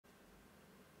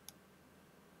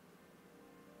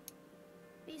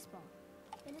baseball.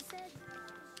 And it said...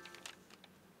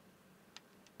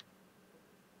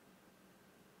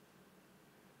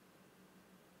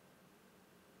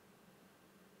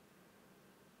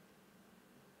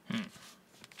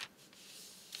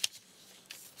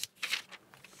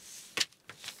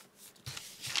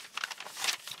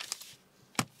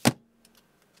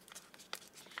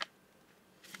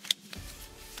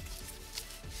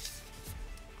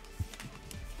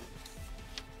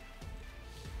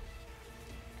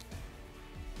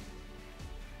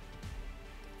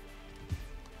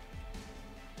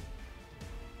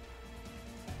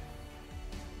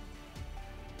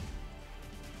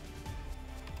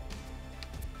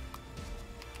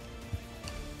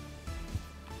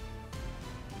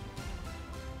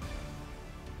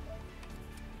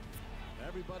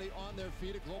 Everybody on their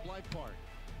feet at Globe Life Park.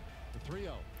 The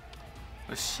 3-0.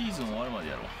 シーズン終わるまで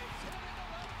やろう。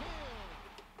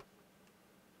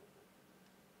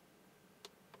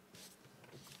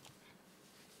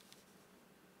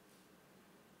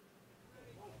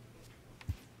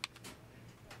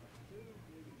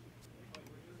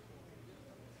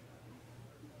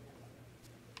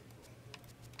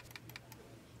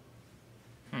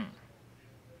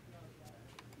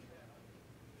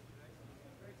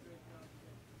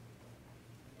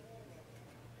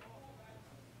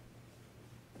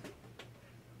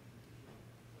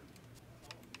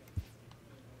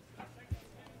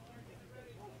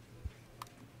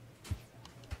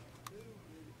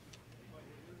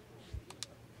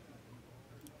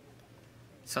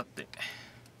さて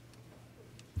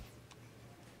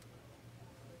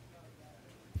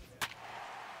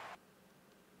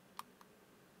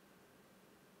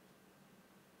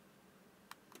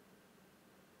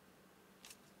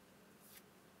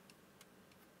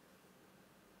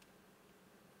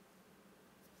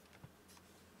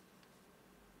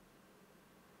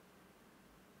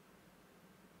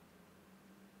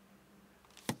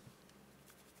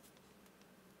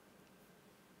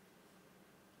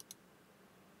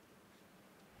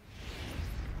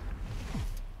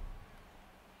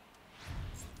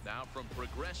Now from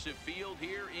Progressive Field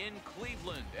here in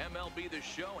Cleveland, MLB The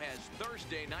Show has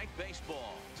Thursday night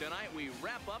baseball. Tonight we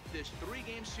wrap up this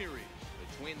three-game series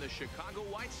between the Chicago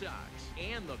White Sox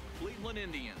and the Cleveland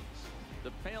Indians.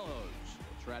 The Pale Hose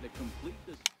will try to complete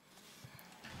this.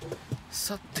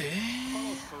 さて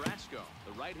Carlos Carrasco,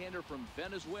 the right-hander from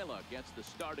Venezuela, gets the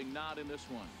starting nod in this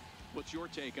one. What's your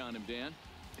take on him, Dan?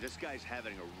 This guy's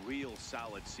having a real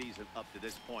solid season up to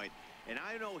this point. And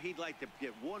I know he'd like to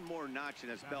get one more notch in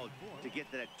his belt to get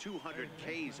to that 200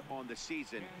 Ks on the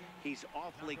season. He's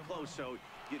awfully close, so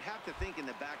you'd have to think in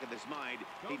the back of his mind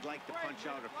he'd like to punch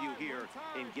out a few here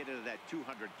and get into that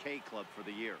 200 K club for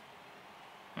the year.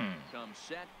 Comes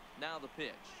set, now the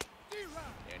pitch.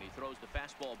 And he throws the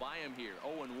fastball by him here,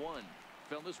 0-1.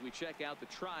 Fellas, we check out the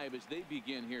Tribe as they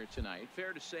begin here tonight.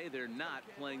 Fair to say they're not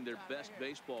playing their best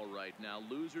baseball right now.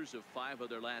 Losers of 5 of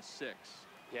their last 6.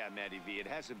 Yeah, Matty V, it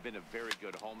hasn't been a very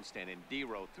good homestand. And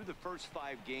D-Row, through the first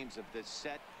 5 games of this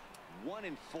set,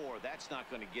 1-4, that's not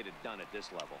going to get it done at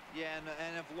this level. Yeah,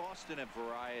 and have lost in a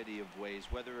variety of ways,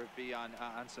 whether it be on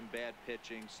some bad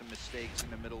pitching, some mistakes in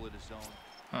the middle of the zone.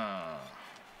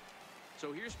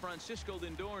 So here's Francisco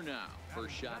Lindor now.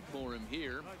 First shot for him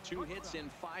here. 2 hits in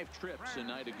 5 trips a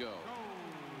night ago.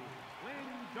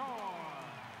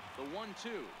 The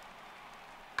 1-2.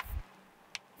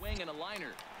 Swing and a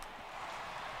liner.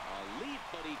 A leap,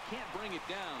 but he can't bring it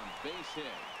down. Base hit.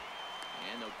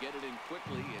 And they'll get it in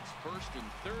quickly. It's first and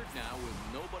third now with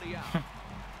nobody out.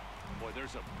 Boy,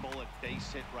 there's a bullet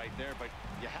base hit right there, but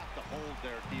you have to hold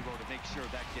there, D-Row, to make sure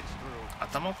that gets through.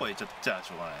 頭越えちゃっちゃし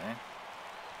ょうがないね。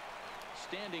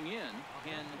 Standing in,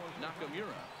 Ken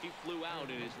Nakamura. He flew out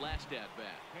in his last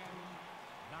at-bat.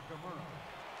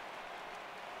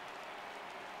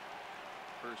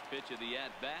 First pitch of the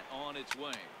at-bat on its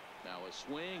way. Now a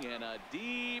swing and a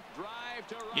deep drive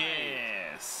to right.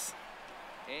 Yes.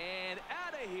 And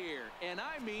out of here. And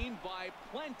I mean by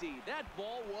plenty. That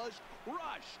ball was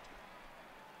crushed.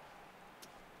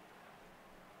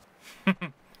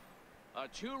 A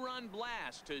 2-run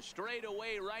blast to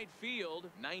straightaway right field.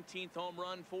 19th home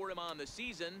run for him on the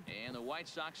season. And the White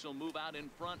Sox will move out in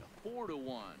front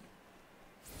 4-1.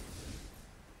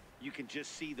 You can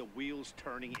just see the wheels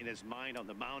turning in his mind on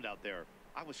the mound out there.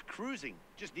 I was cruising,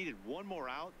 just needed one more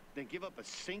out, then give up a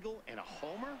single and a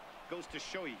homer. Goes to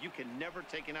show you, you can never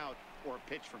take an out or a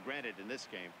pitch for granted in this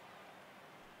game.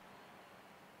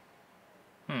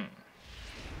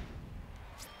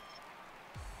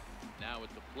 Now at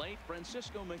the plate,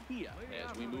 Francisco Mejia,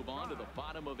 as we move on to the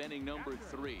bottom of inning number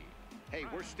 3. Hey,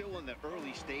 we're still in the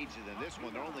early stages in this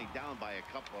one. They're only down by a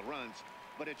couple of runs,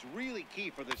 but it's really key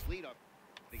for this leadoff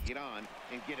to get on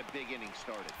and get a big inning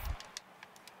started.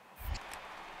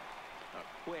 A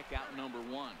quick out number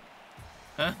one.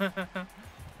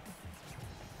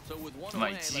 So with one まあ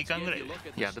away, 1 let's 時間ぐら get い you で look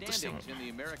at や the るとしても standings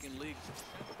in the American League.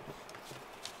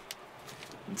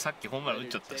 さっきホームラン打っ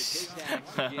ちゃったし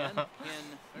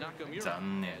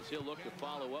残念。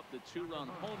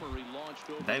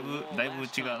だいぶ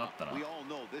内側だったな。 We all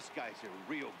know this guy's a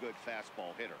real good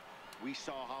fastball hitter. We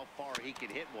saw how far he could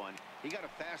hit one. He got a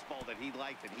fastball that he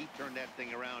liked, and he turned that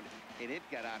thing around, and it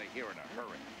got out of here in a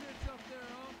hurry.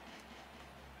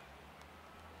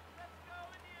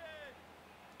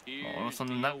 俺そ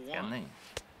んなやんない。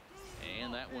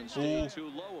 And that one stayed too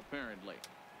low apparently.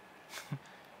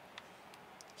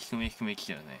 低め低め来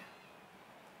てるね。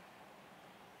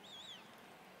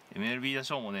MLB 打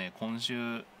賞もね、今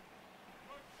週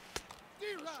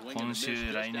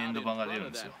来年度版が出る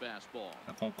んですよ。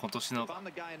今年の。 If I'm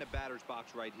the guy in the batter's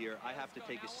box right here, I have to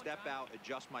take a step out,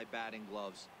 adjust my batting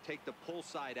gloves, take the pull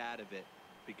side out of it,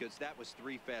 because that was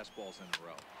 3 fastballs in a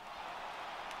row.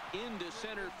 Into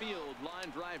center field,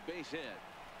 line drive base hit.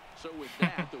 So with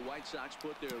that, the White Sox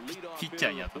put their leadoff hitter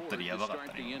on the board to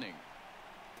start the inning.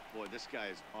 Boy, this guy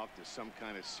is off to some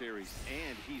kind of series,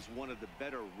 and he's one of the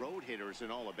better road hitters in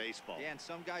all of baseball. Yeah, and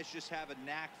some guys just have a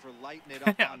knack for lighting it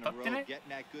up on the road, getting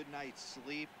that good night's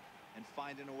sleep, and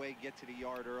finding a way to get to the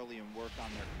yard early and work on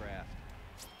their craft.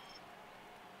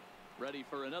 Ready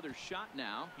for another shot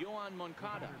now, Yoan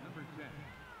Moncada. Number 10,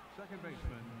 second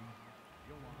baseman,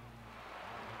 Yoan.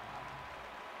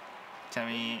 ちな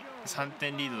みに3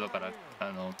点リードだから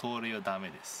盗塁はダメ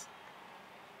です。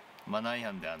マナー違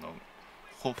反で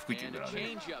報復球から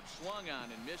ね。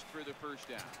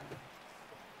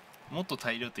もっと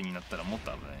大量点になったらもっ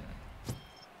と危ないね。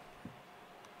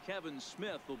Kevin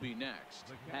Smith will be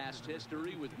next. Past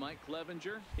history with Mike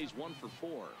Clevenger. He's 1 for 4.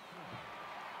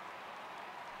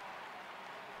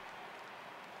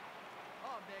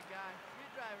 Oh, big guy. You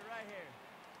drive it right here.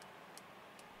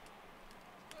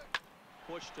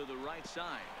 Push to the right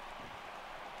side.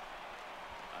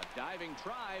 A diving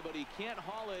try, but he can't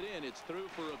haul it in. It's through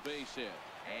for a base hit.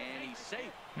 And he's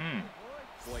safe.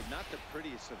 Boy, not the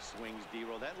prettiest of swings,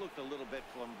 D-Roll. That looked a little bit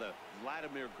from the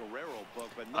Vladimir Guerrero book,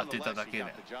 but nonetheless, he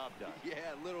got the job done.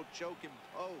 Yeah, a little choke and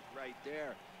poke right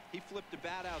there. He flipped the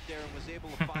bat out there and was able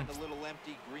to find a little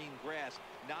empty green grass.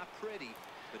 Not pretty,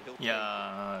 but he'll い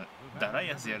やー、ダラ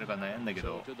イアスやるか悩んだけ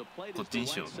ど、こっちに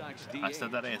しよう。明日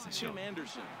ダライアスにしよう。ツ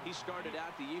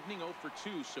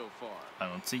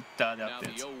イッターであった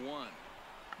やつ。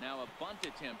 Now a bunt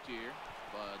attempt here,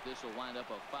 but this will wind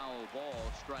up a foul ball,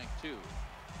 strike 2.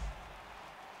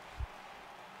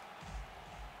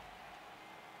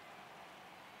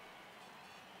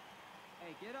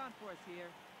 Hey, get on for us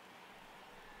here.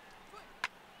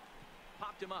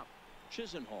 Popped him up.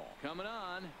 Chisenhall coming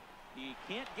on. He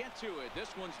can't get to it. This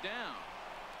one's down.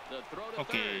 The throw to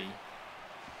third.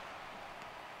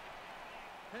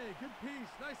 Hey, good piece.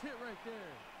 Nice hit right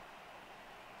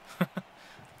there.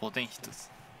 5点1つ。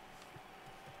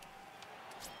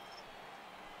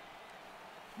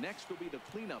 Next will be the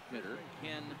cleanup hitter,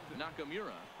 Ken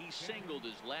Nakamura. He singled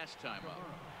his last time up.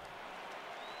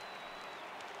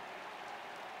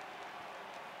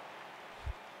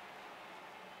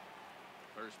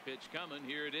 First pitch coming.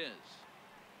 Here it is.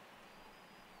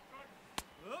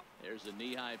 There's a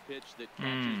knee-high pitch that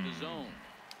catches the zone.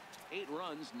 8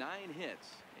 runs, 9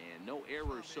 hits, and no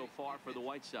errors so far for the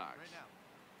White Sox.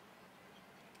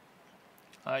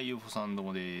 はい、UFO さんどう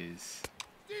もです。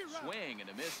 Swing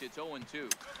and a miss. It's 0-2.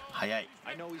 早い。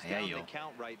 I know he's down the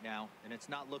count right now, and it's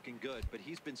not looking good, but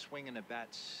he's been swinging the bat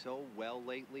so well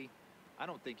lately. I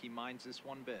don't think he minds this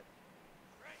one bit.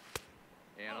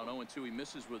 And on 0-2, he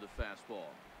misses with a fastball.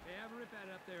 Hey, have a rip at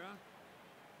it up there, huh?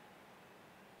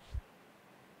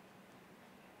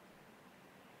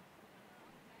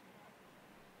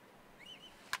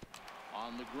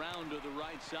 On the ground to the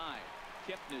right side.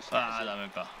 Kipnis Ah, has ダメ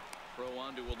か。 Throw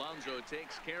on to Alonso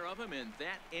takes care of him, and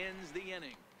that ends the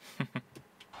inning.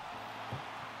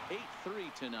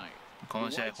 8-3 tonight. この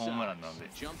試合ホームランなんで。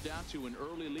 Jumped out to an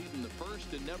early lead in the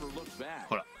first and never looked back.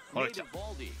 ほら、ほら来た。 Nate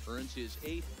Eovaldi earns his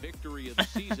 8th victory of the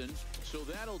season, so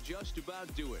that'll just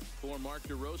about do it. For Mark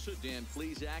DeRosa, Dan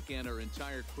Plesac, and our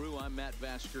entire crew, I'm Matt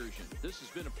Vasgersian. This has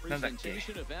been a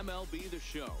presentation of MLB The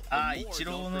Show. For more,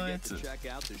 don't forget to check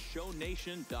out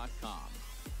theshownation.com.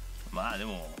 まあで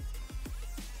も。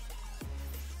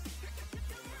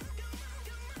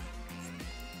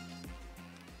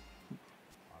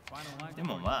 で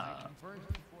もま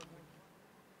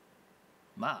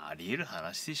ああり得る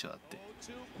話でしょ。だって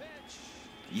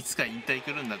いつか引退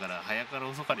来るんだから、早から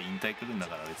遅かれ引退来るんだ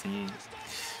から、別に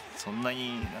そんな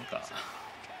になんか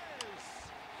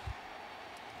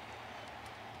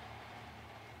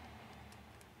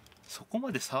そこ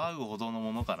まで騒ぐほどの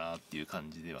ものかなっていう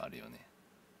感じではあるよね。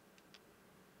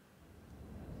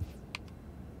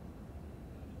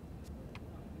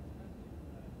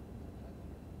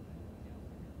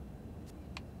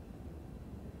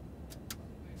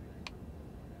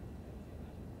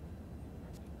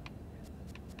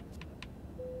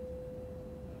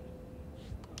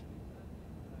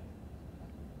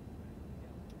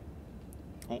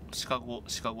お、シカゴ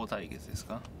対決です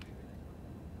か。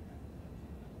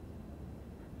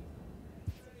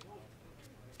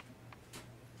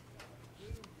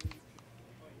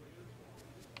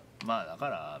まあだか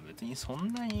ら別にそ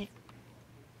んなに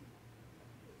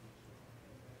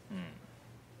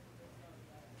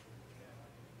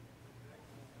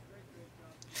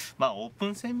まあオープ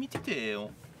ン戦見てて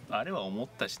あれは思っ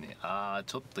たしね、ああ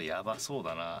ちょっとやばそう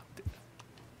だなって。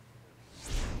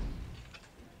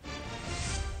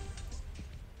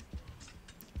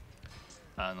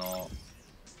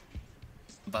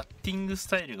バッティングス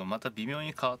タイルがまた微妙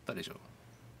に変わったでしょ。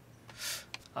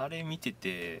あれ見て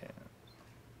て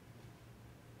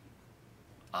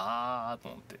あーと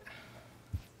思って。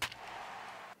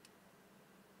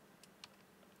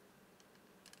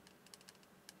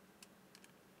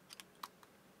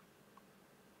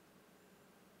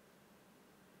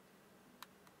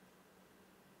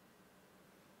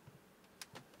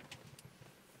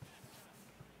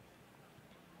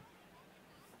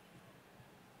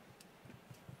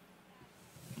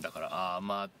だから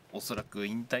まあおそらく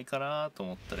引退かなと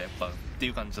思ったらやっぱってい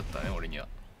う感じだったね俺には。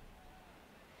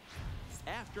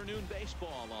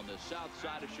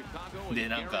で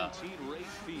なんか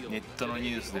ネットの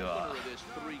ニュースでは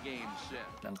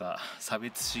なんか差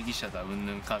別主義者だうん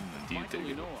ぬんかんぬんって言ってる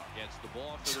けど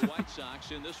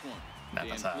なん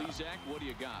かさ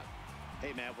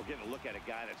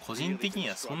個人的に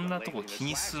はそんなとこ気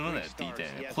にするなよって言いたい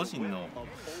ね。個人の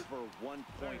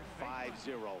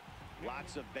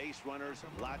Lots of base runners,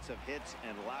 lots of hits,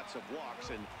 and lots of walks,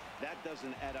 and that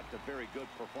doesn't add up to very good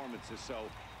performances. So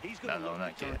he's going to look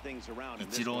to turn things around. イ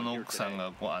チローの奥さん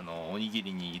がおにぎ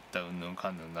りに行ったうんぬんか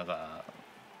んぬんなんか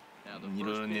い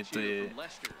ろいろネットで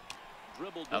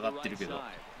上がってるけど。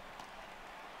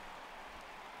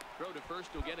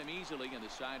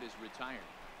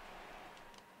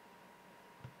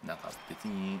なんか別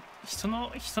に人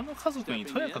の家族に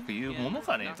とやかく言うもの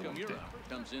かねと思って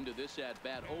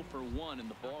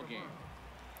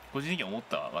個人的に思っ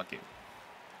たわけよ。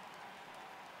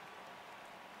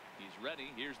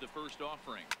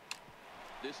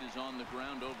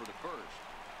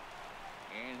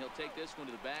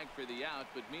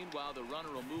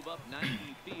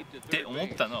って思っ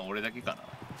たのは俺だけかな。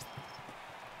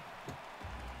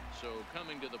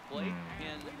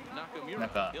なん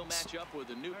か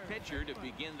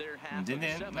全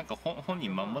然なんか本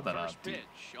人まんまだなっていう。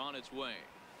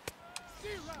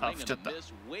あ、振っちゃった。だ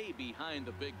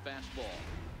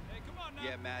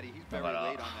か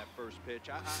ら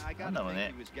なんだろう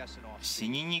ね、死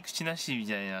人に口なしみ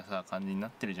たいなさ感じにな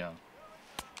ってるじゃん。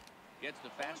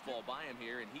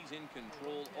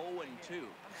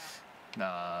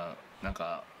なん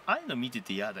かああいうの見て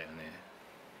て嫌だよね。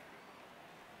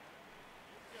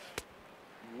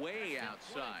Way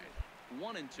outside,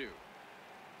 1 and 2.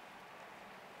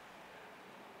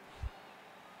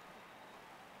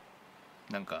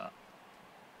 なんか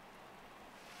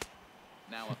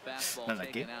なんだっ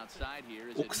け、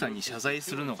奥さんに謝罪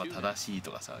するのが正しい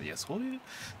とかさ、いやそうい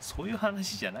う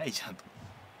話じゃないじゃんと。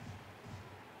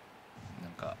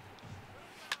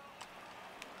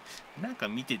なんか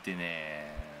見てて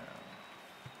ね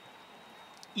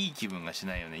いい気分がし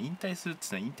ないよね。引退するっ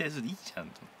てのは引退するでいいじゃん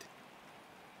と思って。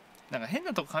なんか変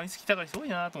なとこ噛みつきたがりすごい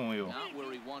なと思うよ。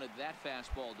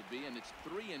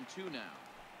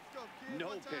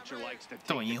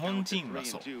でも日本人は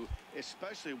そう。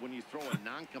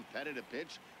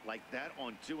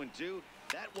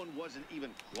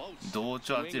同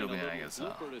調圧力じゃないけど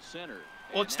さ。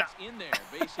落ちた。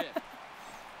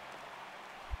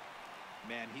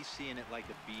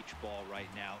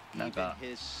なんか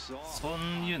そう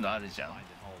いうのあるじゃん。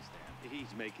め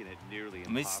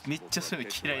っちゃそういう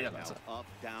の嫌いだからさ。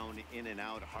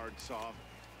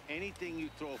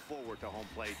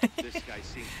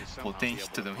ポテンヒ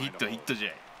ットでもヒットじゃ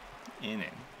い。ええ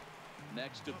ねん。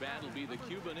Next to bat will be the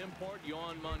Cuban import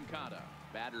Yoan Moncada.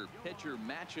 Batter pitcher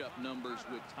matchup numbers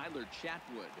with Tyler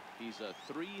Chatwood. He's a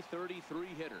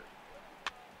 .333 hitter.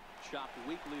 Chopped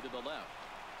weakly to the left.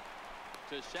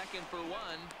 To second for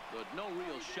one, but no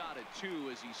real shot at two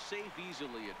as he's safe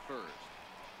easily at first.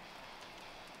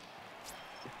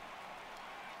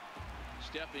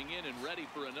 Stepping in and ready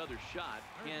for another shot,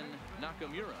 Ken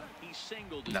Nakamura. He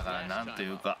singled his だから last なん time とい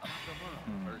う up. か、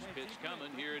 First pitch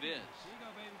coming, here it is.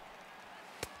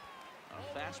 A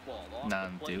fastball off な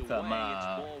the んて plate いう away, か it's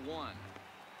まあ ball one.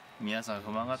 皆さん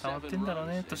不満が溜まってんだろう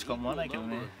ねとしか思わないけど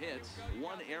ね。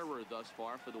 One error thus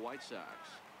far for the White Sox.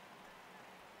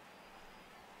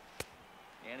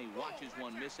 And he watches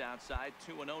one miss outside,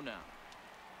 2-0 now.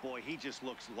 Boy, he just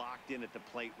looks locked in at the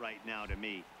plate right now to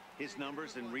me. His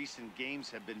numbers in recent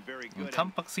games have been very good.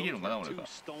 淡白すぎるのかな俺 Two が。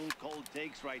 stone cold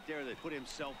takes right there that put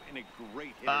himself in a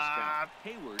great hitter's あ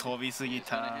count. ー Hayward 飛びすぎ is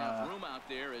gonna have た。 room out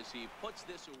there as he puts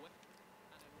this away.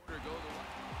 And in order to go the-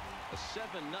 A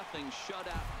 7-0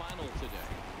 shutout final today.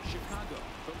 Chicago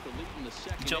took the lead in the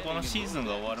second 一応このシーズン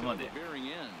が終わるまで until the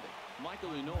very end.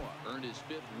 Michael Inoa earned his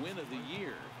 5th win of the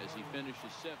year as he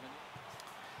finishes 7th.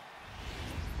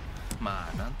 ま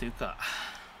あなんていうか、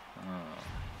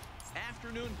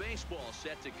 Afternoon baseball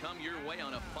set to come your way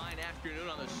on a fine afternoon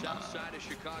on the south side of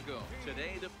Chicago.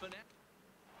 Today, the finale.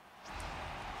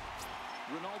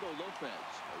 Ronaldo Lopez,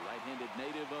 a right-handed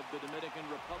native of the Dominican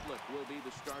Republic, will be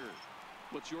the starter.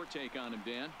 What's your take on him,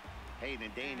 Dan? Hey, in a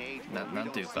day and age Na- where we な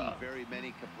んていう don't か see very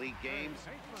many complete games,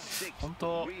 本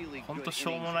当 really 本 good 当し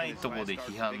ょうもない innings とこで in his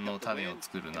批 last 判 start の to pick 種 up を the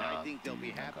作る win, and I なってい think they'll う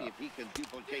be なんか happy if he can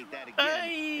duplicate that は again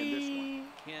in this one. い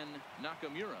Ken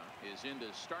Nakamura is in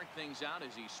to start things out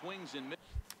as he swings and misses.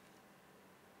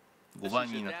 5番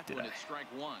になってない。 Strike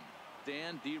one.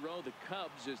 Dan Dero, the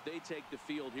Cubs, as they take the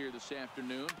field here this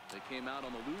afternoon. They came out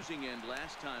on the losing end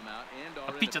last time out and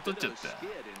are in a bit of a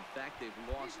skid. In fact, they've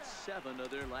lost 7 of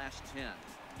their last 10.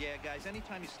 Yeah, guys,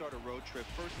 anytime you start a road trip,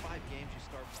 first 5 games you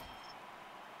start.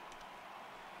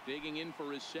 Digging in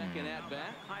for his second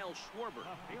at-bat, Kyle Schwarber.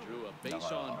 He drew a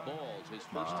base on balls his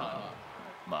first time up.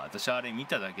 まあ私あれ見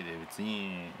ただけで別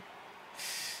に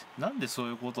なんでそう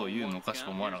いうことを言うのかし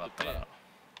か思わなかったから。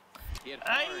 Hit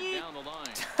hard down the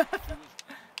line to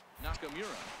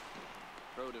Nakamura.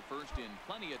 Throw to first in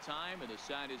plenty of time, and the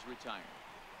side is retired.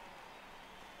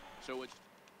 So it's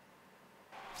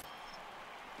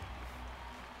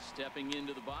stepping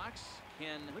into the box,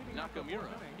 Ken Nakamura.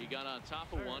 He got on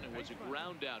top of one and was a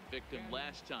ground out victim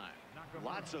last time.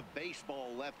 Lots of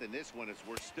baseball left in this one as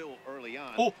we're still early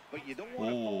on. Oh. But you don't want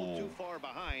to fall Oh. too far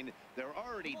behind. They're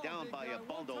already down by a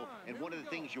bundle. And one of the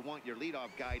things you want your leadoff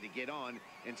guy to get on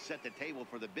and set the table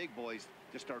for the big boys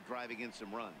to start driving in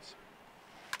some runs.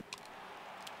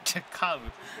 カー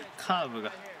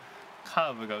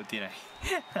ブが打てない。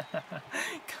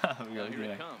カーブが Now 打て here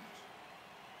な it い。 comes.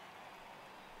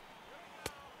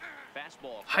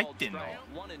 Fastball 入 called ってんの？ strike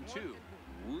 1 and 2.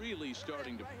 Really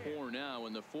starting to pour now,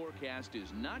 and the forecast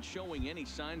is not showing any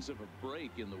signs of a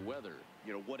break in the weather.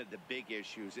 You know, one of the big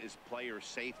issues is player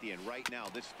safety. And right now,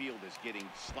 this field is getting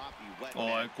sloppy wet.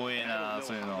 おい怖え And I な don't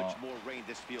そういう know の how。much more rain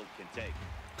this field can take.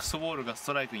 クソボールがス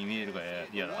トライクに見えるから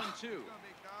嫌だ。 1-2.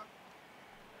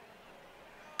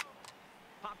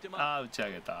 Popped him up. ああ打ち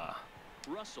上げた。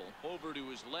 Russell over to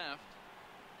his left.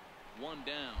 One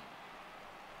down.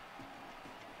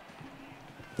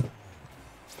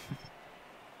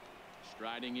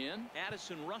 Striding in,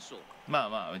 Addison Russell. まあ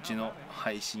まあうちの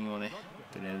配信をね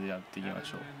とりあえずやっていきま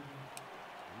しょう。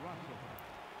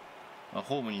まあ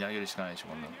ホームに投げるしかないでしょ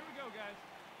こんなの。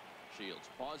 Shields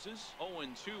pauses.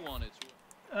 0-2 on its way.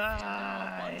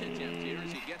 あ Bunt attempt here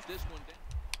as ー he gets this one down.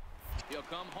 He'll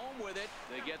come home with it.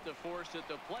 They get the force at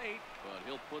the plate, but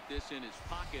he'll put this in his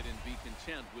pocket and be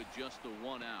content with just the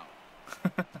 1 out.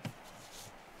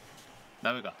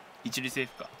 ダメか一塁セー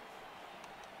フか。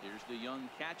 Here's the young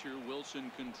catcher, Wilson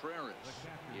Contreras.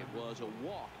 It was a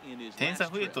walk in his 点差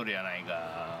last 増え trip. とるやない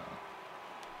か。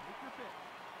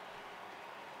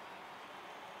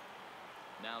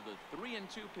 Now the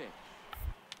 3-2 pitch.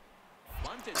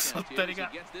 Bunt クソ attempt った here り as he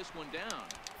が。 gets this one down.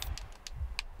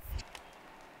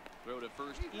 Throw to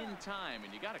first in time,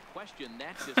 and you got to question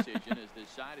that decision as the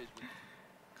side is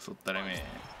クソったれめ。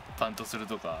パントする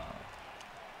とか。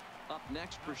 up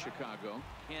next for Chicago.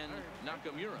 Ken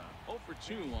Nakamura 0 for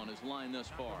 2 on his line thus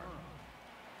far.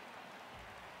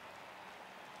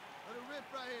 Let it rip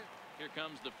right here. Here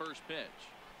comes the first pitch.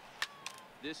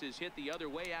 This is hit the other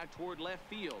way out toward left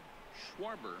field.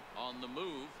 Schwarber on the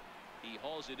move. He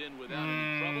hauls it in without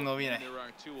any trouble. 伸びない。 And there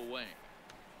are 2 away.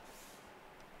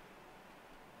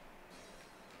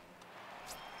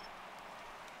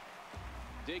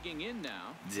 Digging in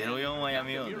now. 0-4はや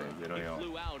めようぜ He 0-4。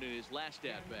 flew out in his last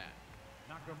at bat.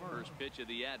 First pitch of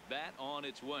the at bat on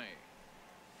its way.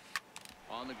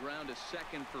 On the ground, a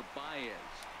second for Baez.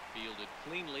 Fielded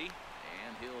cleanly,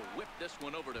 and he'll whip this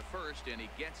one over to first, and he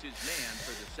gets his man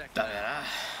for the second ダメだ out. な。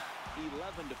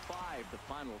11-5, the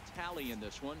final tally in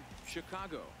this one.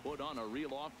 Chicago put on a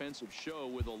real offensive show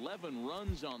with 11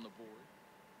 runs on the board.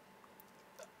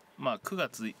 まあ9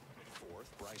月テ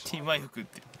ィーマイフクっ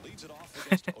て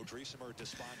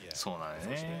そうなんだ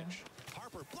ね。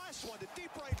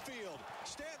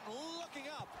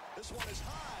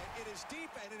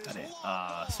誰？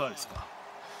ああ、スアレスか。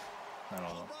なる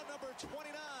ほど。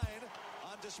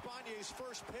Despaign's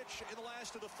first pitch in the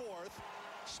last of the fourth.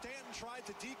 Stanton tried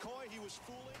to decoy. He was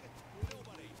fooling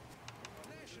nobody.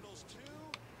 Nationals 2,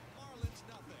 Marlins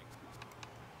nothing.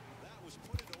 That was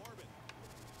put into orbit.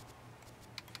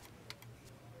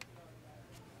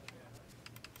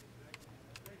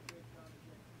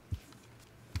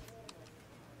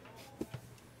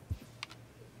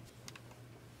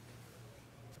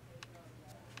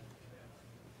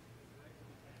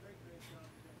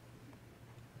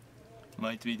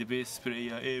 Might be the best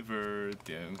player ever っ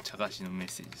ていう茶化しのメッ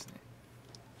セージですね。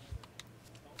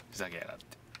ふざけやがっ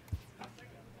て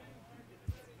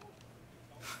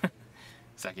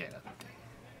ふざけやがって。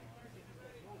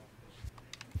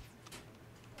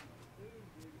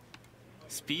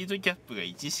スピードキャップが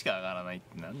1しか上がらないっ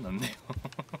て何なんだよ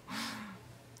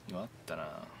あった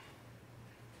な。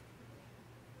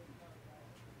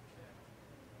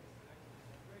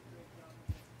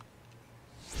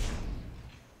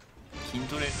筋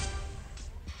トレ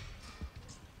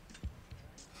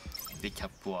でキャッ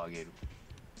プを上げる。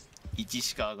1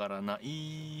しか上がらな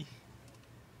い。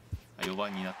4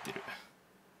番になってる。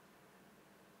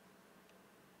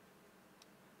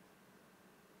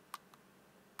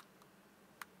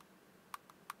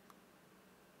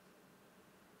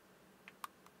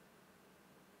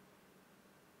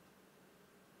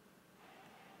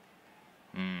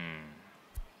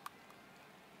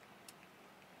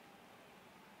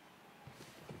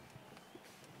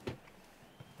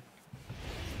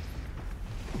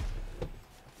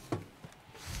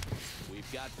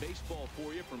Got baseball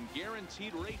for you from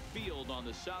Guaranteed Rate Field on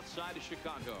the south side of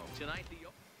Chicago. Tonight,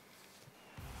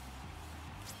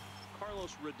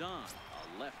 Carlos Rodon,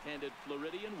 a left-handed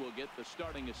Floridian, will get the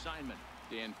starting assignment.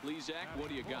 Dan Plesac, what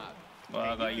do you got?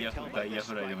 外野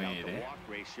フライでもいいね。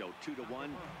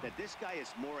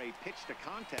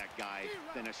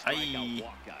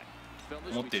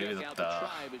持ってるよだっ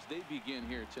た。They begin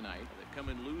here tonight. They come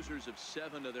in losers of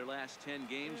 7 of their last 10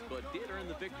 games, but did earn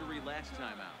the victory last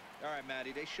time out. All right,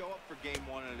 Matty, they show up for game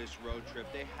 1 of this road trip.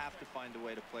 They have to find a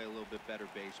way to play a little bit better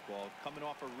baseball. Coming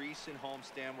off a recent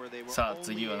homestand where they were only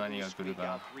able to squeak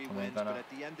out 3 wins, but at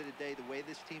the end of the day, the way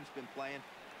this team's been playing,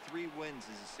 3 wins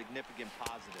is a significant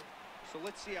positive. So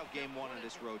let's see how game 1 of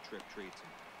this road trip treats them.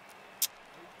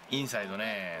 インサイド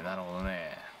ね。なるほど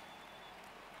ね。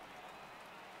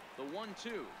The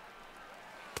 1-2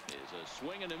 is a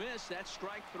swing and a miss. That's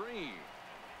strike 3.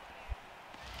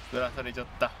 振らされちゃっ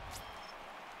た。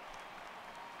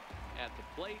At the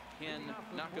plate, Ken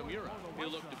Nakamura.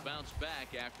 He'll look to bounce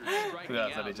back after striking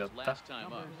out his last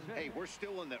time up. Hey, we're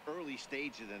still in the early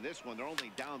stages in this one. They're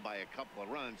only down by a couple of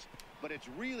runs, but it's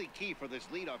really key for this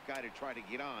leadoff guy to try to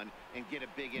get on and get a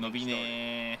big inning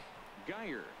started.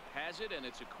 Geyer has it, and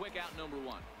it's a quick out number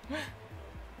 1.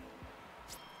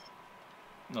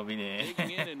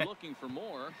 Digging in and looking for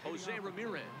more, Jose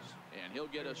Ramirez, and he'll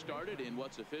get us started in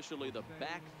what's officially the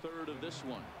back third of this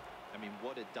one. I mean,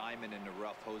 what a diamond in the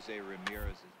rough Jose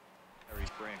Ramirez is. Harry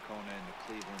Francona and the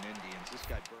Cleveland Indians. This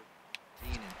guy broke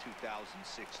 15 in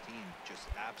 2016, just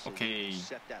absolutely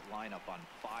set that lineup on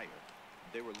fire.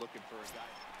 They were looking for a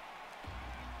guy.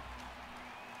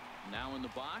 Now in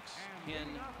the box,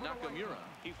 Ken Nakamura.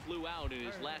 He flew out in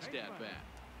his last at-bat.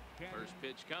 First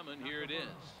pitch coming, here it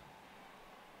is.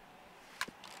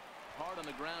 Hard on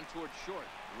the ground towards short,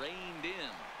 reined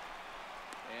in.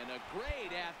 And a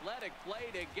great athletic play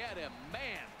to get him.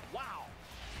 Man, wow.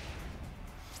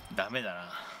 ダメだな。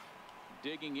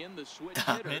 Digging in the switch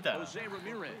hitter, Jose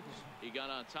Ramirez. He got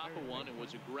on top of one and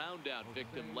was a ground out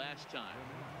victim last time.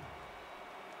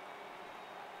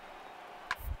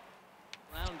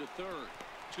 Round to third,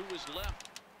 to his left.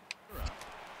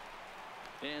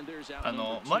 And there's out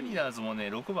number 2. マリナーズもね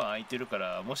6番空いてるか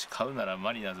らもし買うなら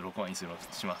マリナーズ6番にしま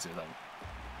すよ多分。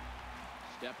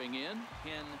 Stepping in,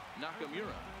 Ken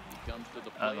Nakamura. He comes to the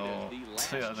plate as the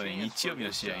last chance for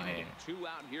the side. 2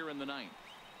 out here in the ninth.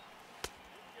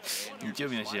 日曜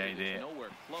日の試合で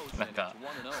なんか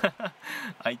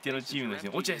相手のチームの人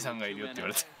に落合さんがいるよって言わ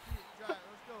れてとか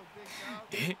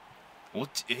思っ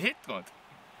て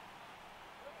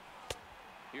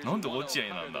なんで落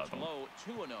合なんだと思っ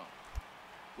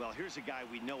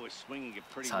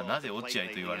てさあなぜ落合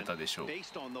と言われたでしょう。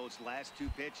Based on those last 2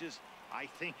 pitches, I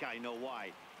think I know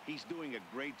why. He's doing a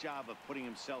great job of putting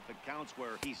himself in counts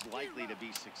where he's likely to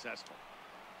be successful.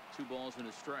 2 balls and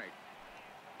a strike.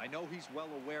 I know he's well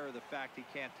aware of the fact he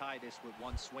can't tie this with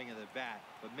one swing of the bat,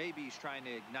 but maybe he's trying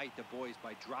to ignite the boys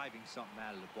by driving something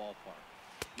out of the ballpark.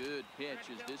 Good pitch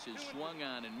as this is swung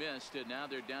on and missed, and now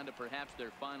they're down to perhaps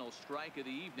their final strike of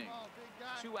the evening.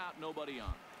 2 out, nobody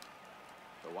on.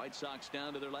 The White Sox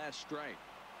down to their last strike.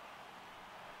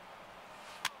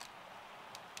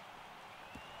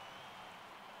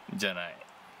 じゃない。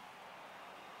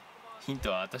ヒン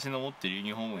トは私の持ってるユ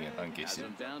ニフォームに関係して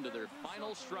る。Down to their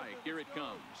final strike. Here it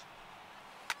comes.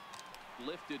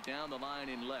 Lifted down the line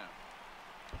in left.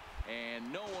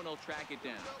 And no one will track it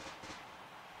down.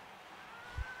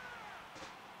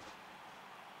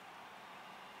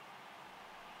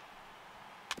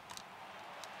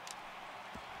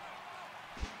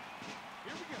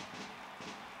 Here we go.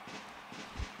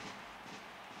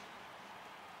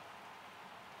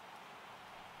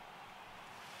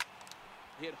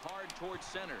 Hit hard towards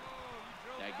center.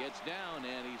 That gets down,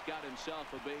 and he's got himself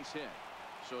a base hit.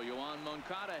 So Yoan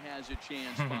Moncada has a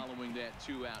chance following that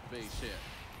 2-out base hit.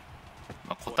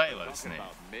 まあ答えはですね、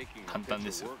簡単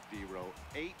ですよ。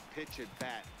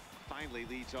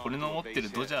俺の持ってる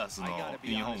ドジャースの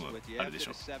ユニフォームあるでし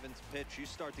ょ。で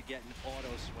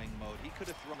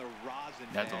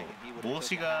あと帽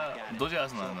子がドジャー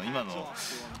スの今の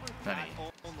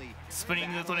スプリ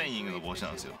ングトレーニングの帽子な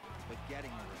んですよ。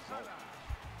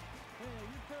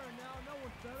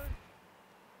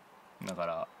だか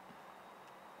ら。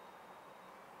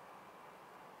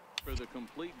For the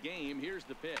complete game, here's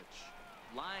the pitch.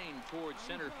 Line towards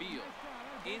center field.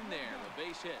 In there, a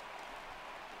base hit.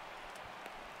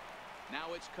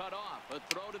 Now it's cut off. A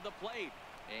throw to the plate.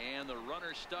 And the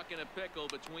runner stuck in a pickle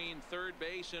between third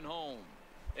base and home.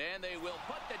 And they will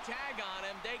put the tag on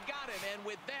him. They got him. And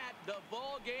with that, the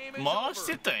ball game is over.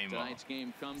 Tonight's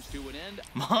game comes to an end.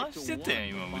 It's a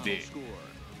 1-1 final score.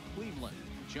 Cleveland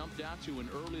jumped out to an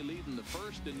early lead in the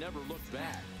first and never looked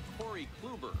back. Corey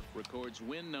Kluber records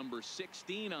win number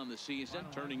 16 on the season,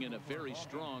 turning in a very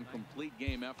strong complete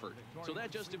game effort. So that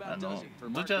just about does it for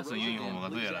Mark DeRozan and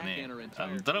Blue Jack and our entire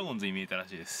team. ドラゴンズに見えたら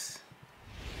しいです。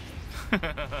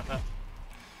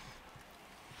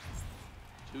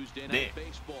で、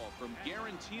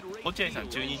落合さん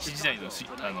中日時代の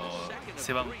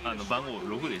番号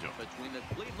6でしょ。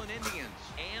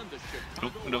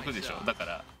6でしょ。だか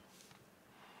ら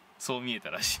そう見え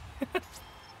たらしい。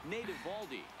Nate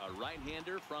Eovaldi, a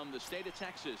right-hander from the state of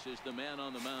Texas, is the man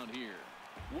on the mound here.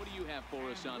 What do you have for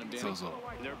us on him, Danny?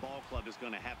 Their ball club is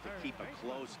going to have to keep a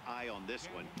close eye on this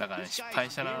one. This guy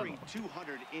is nearing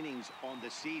 200 innings on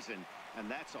the season, and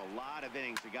that's a lot of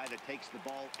innings. The guy that takes the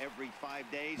ball every 5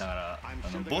 days. だから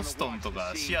ボストンと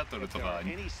かシアトルとか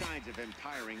ニュ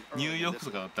ーヨークと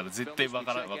かだったら絶対わ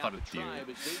かるってい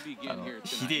う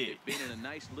ひで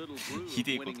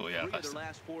えことをやらかして。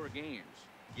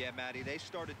Yeah, Matty, they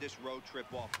started this road trip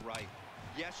off right.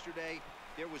 Yesterday,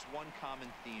 there was one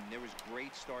common theme. There was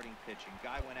great starting pitching.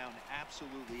 Guy went out and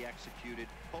absolutely executed.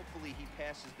 Hopefully, he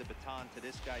passes the baton to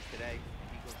this guy today.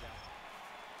 He goes out.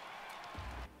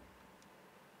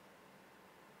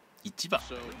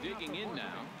 So digging in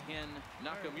now, Ken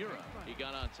Nakamura. He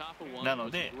got on top of one. なの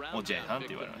で、落合さんって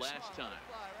言われまし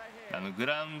た。グ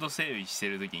ラウンド整備して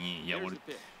る時に、いや俺。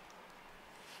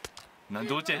なん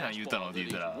で落合さん言うたのって言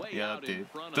ったら、いやだって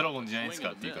ドラゴンじゃないですか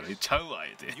って言うから、ちゃうわ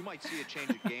言うて。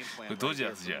ドジ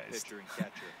ャースじゃないですか。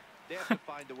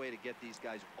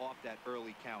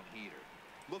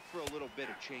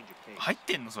入っ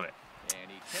てんのそれ。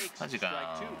マジか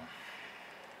な。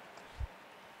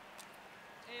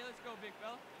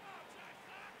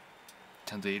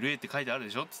ちゃんと LA って書いてある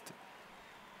でしょっつって。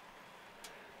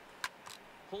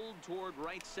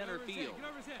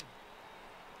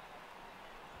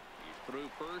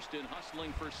Through first and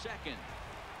hustling for second.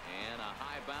 And a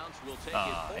high bounce will take it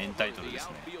over the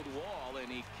outfield wall, and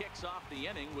he kicks off the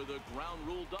inning with a ground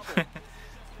rule double.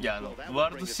 いや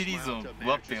ワールドシリーズの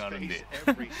ワッペンあるんで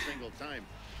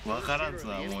わからんつ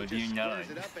はもう理由にならない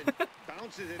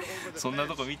そんな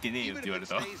とこ見てねえよって言われ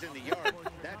たわ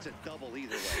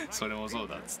それもそう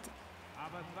だっつって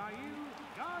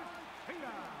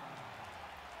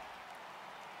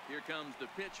Here comes the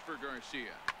pitch for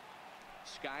Garcia.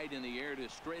 Skied in the air to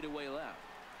straightaway left.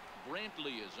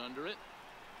 Brantley is under it.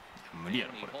 And he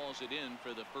hauls it in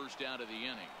for the first out of the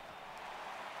inning.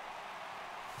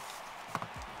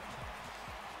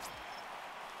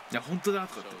 いや本当だ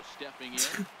とかで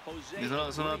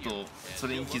その後そ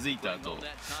れに気づいた後こ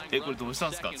れどうした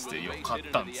んですかっつっていや買っ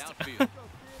たんっつっ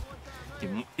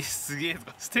てすげえ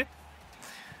とかして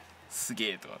す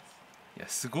げえとかいや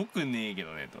すごくねえけ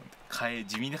どねと思って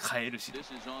地味に変えるし。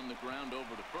 This is on the ground over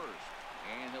to first.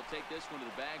 And he'll take this one to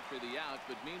the bag for the out,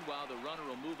 but meanwhile the runner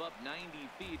will move up 90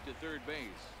 feet to third base.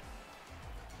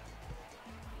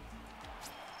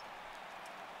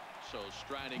 So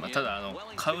striding in. ただ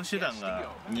買う手段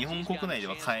が日本国内で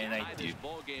は買えないっていう。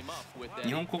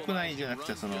日本国内じゃなく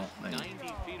て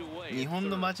日本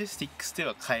のマジェスティックスで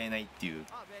は買えないっていう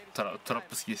トラッ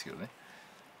プ好きですけどね。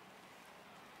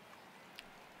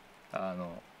ファ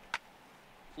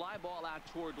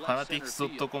ナティックス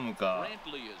 .com か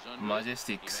マジェス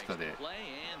ティックスかで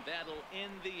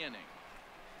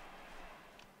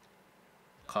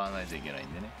買わないといけない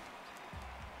んでね。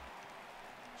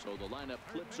So the lineup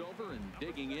flips over and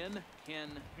digging in,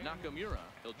 Ken Nakamura.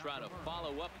 He'll try to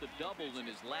follow up the double in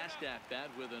his last at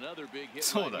bat with another big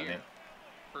hit right here.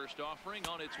 First offering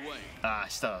on its way. ああ、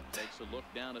下だって。 Takes a look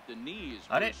down at the knees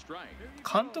あ for れ a strike.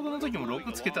 監督の時も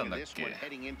6つけたんだっけ？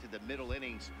 Heading into the middle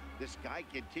innings, this guy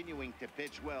continuing to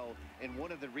pitch well, and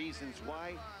one of the reasons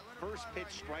why, first pitch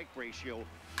strike ratio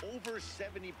over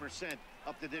 70%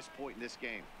 up to this point in this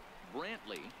game.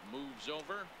 Brantley moves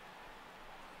over.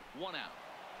 One out.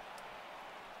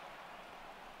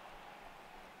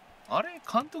 あれ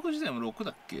監督時代も6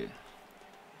だっけ？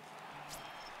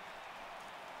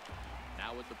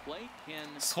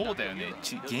そうだよね。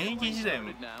現役時代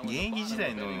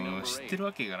の知ってる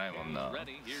わけがないもんな。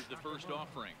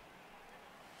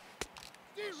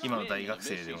今の大学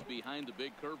生でも。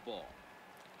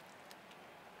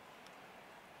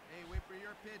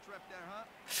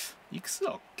いくつ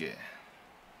だっけ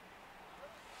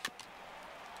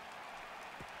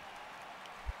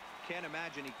？Can't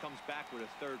imagine he comes back with a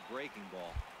third breaking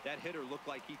ball. That hitter looked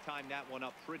like he timed that one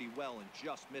up pretty well and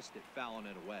just missed it, fouling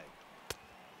it away.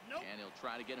 And he'll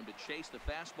try to get him to chase the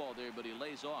fastball there, but he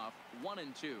lays off 1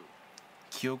 and 2.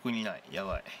 記憶にない。や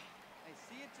ばい。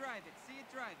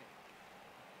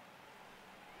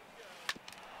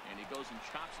And he goes and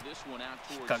chops this one out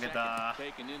引っ towards 掛け second. た。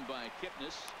 Taken in by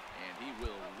Kipnis, and he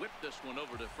will whip this one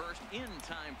over to first in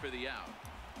time for the out.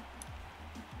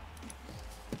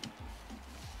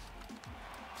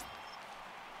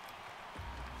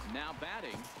 Now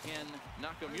batting, Ken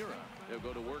Nakamura. They'll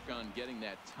go to work on getting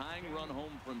that tying run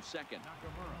home from second.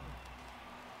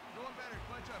 Doing better.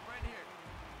 Clutch up right here.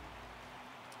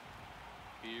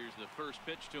 Here's the first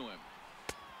pitch to him.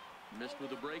 Missed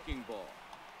with a breaking ball.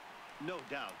 No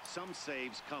doubt, some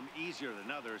saves come easier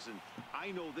than others, and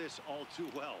I know this all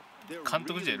too well. They're 監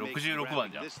督時代 really 66 making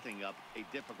番じゃん。 this thing up a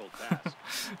difficult task.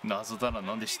 謎だな。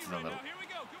なんで知ってたんだろう。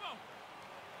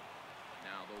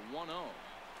 Now the 1-0.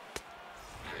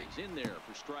 He's in there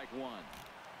for strike one.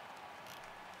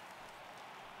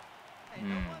 Hey,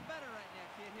 no one better right now,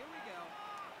 kid. Here we go.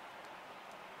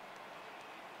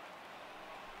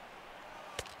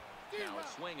 Now a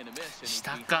swing and a miss, and he's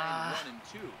下 behind か。 1 and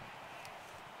 2.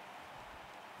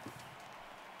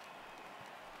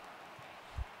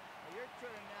 Your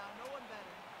turn now. No one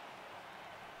better.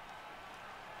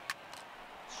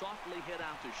 Softly hit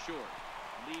out to short.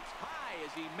 Leaps high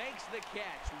as he makes the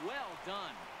catch. Well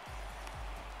done.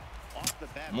 Off the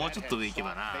bat, もうちょっと上行け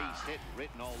ば soft な。 base hit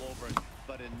written all over it,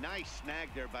 but a nice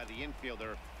snag there by the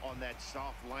infielder on that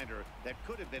soft liner that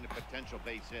could have been a potential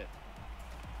base hit.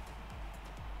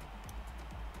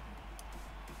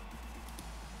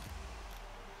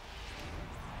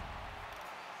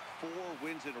 Four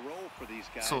wins in a row for these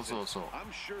guys. そうそうそう。 I'm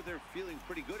sure they're feeling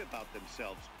pretty good about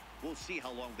themselves. We'll see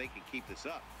how long they can keep this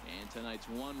up. And tonight's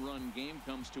one-run game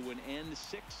comes to an end,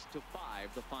 6-5,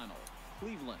 the final.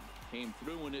 Cleveland came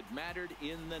through and it mattered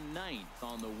in the 9th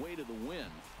on the way to the win.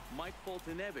 Mike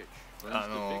Foltynewicz brings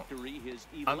the victory, his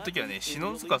あの時はね、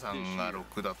篠塚さんが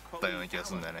6だったような気が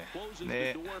するんだよね。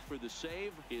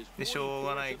で、しょう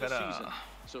がないから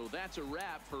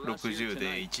60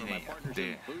で1年やっ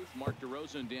て、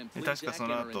で確かそ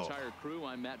の後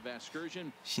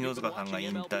篠塚さんが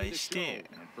引退して、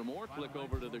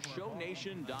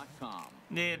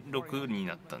で6に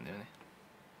なったんだよね。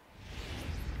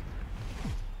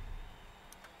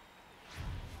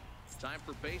Time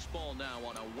for baseball now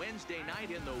on a Wednesday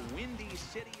night in the Windy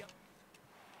City.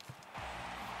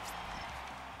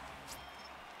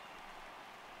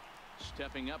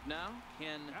 Stepping up now,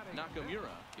 Ken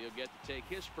Nakamura. He'll get to take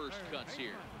his first cuts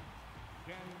here.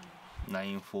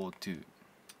 942.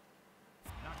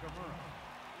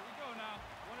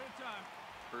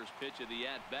 First pitch of the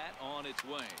at-bat on its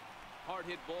way. Hard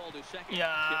hit ball to second.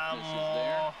 Yeah, Kipnis is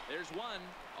there. There's one.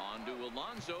 On to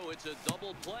Alonso. It's a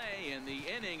double play, and the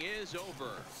inning is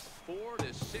over.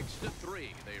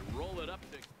 4-6-3. They roll it up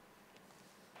to.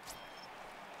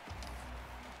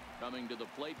 Coming to the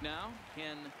plate now,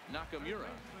 Ken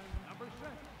Nakamura.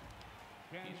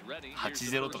 He's ready.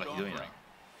 8-0 とかひどいな。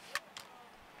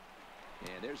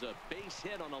 And there's a base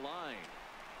hit on the line.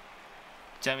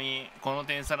 ちなみにこの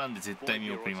点差なんで絶対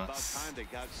見送ります。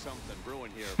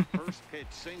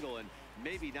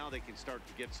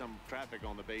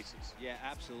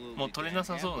 もう取れな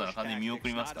さそうなら完全に見送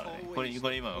りますからね。これ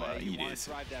今のはいい例で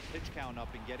す。 At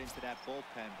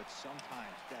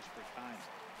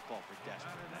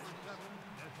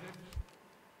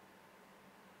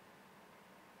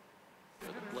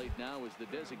the plate now is the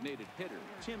designated hitter,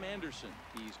 Tim Anderson.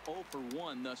 He's 0 for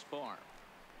 1 thus far.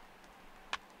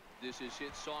 This is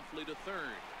hit softly to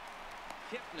third.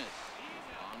 Kipnis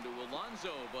on to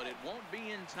Alonso, but it won't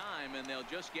be in time, and they'll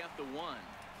just get the one.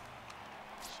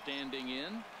 Standing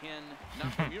in, Ken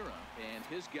Nakamura, and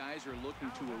his guys are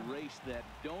looking to erase that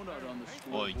donut on the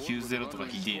scoreboard. 9-0 とか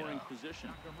ひでえな。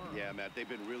 Yeah, Matt, they've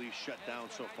been really shut down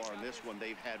so far in this one.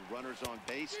 They've had runners on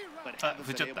base, but haven't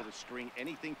been able to string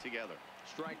anything together.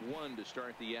 Strike one to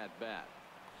start the at bat.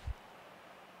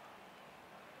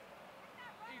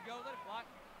 There you go, let it fly.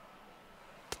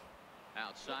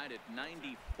 Outside at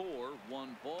 94,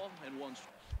 1 ball and 1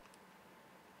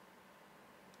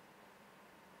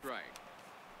 strike.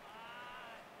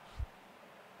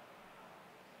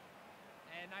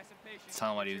 And nice and patient.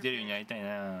 3割打てるようになりたい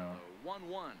な。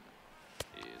 1-1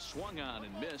 is swung on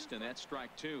and missed, and that's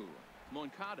strike 2.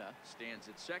 Moncada stands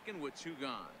at second with 2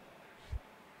 gone.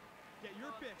 Get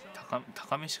your pitch.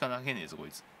 高めしか投げねえぞこ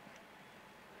いつ。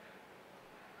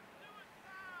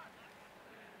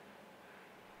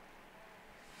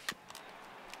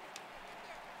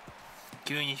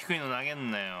急に低いの投げ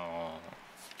んなよ。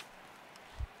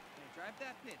 Drive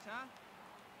that pitch, huh?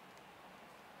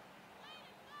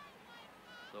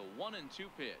 The 1-2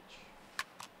 pitch.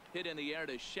 Hit in the air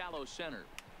to shallow center.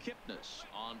 Kipnis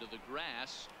onto the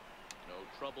grass. No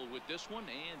trouble with this one,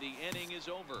 and the inning is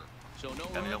over. So no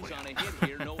runs on a hit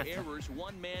here, no errors,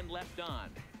 1 man left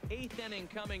on. 8th inning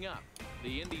coming up.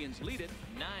 The Indians lead it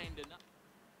 9-0.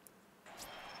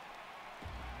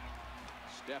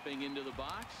 Stepping into the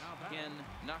box, Ken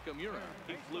Nakamura.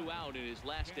 He flew out in his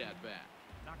last at-bat.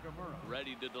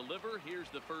 Ready to deliver. Here's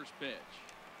the first pitch.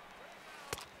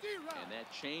 And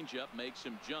that changeup makes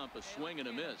him jump, a swing and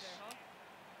a miss.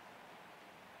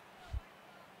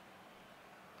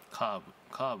 カ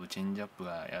ーブチェンジアップ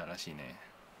がやらしいね。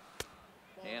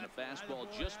 And a fastball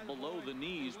just below the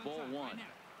knees, ball 1.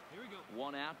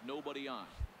 1 out, nobody on.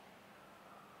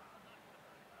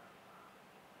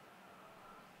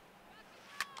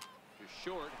 To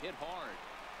short, hit hard.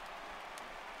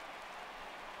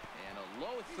 And a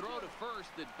low throw to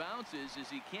first that bounces as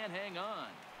he can't hang on.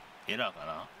 エラーか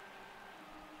な。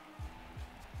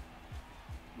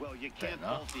 Well, you can't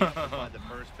fault the effort by the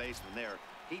first baseman there.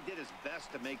 He did his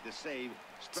best to make the save.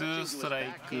 2ストラ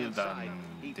イク弾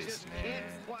He で just すね。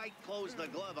 can't quite close the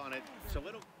glove on it, so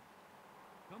it'll.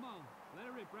 Come on, let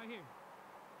it rip right here.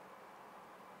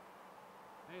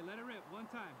 Hey, let it rip one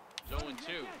time.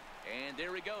 0-2. And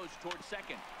there he goes towards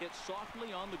second. Hit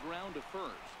softly on the ground to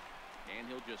first. And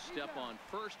he'll just step on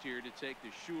first here to take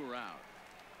the Shure out.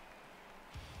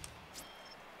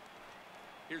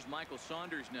 Here's Michael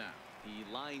Saunders now. He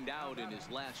lined out in his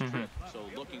last trip, so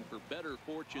looking for better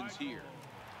fortunes here.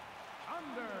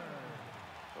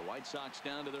 The White Sox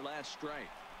down to their last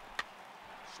strike.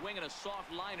 Swinging a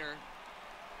soft liner.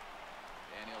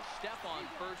 And he'll step on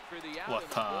first for the out,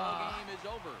 and the ball game is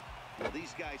over. Well,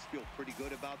 these guys feel pretty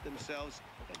good about themselves,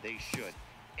 and they should.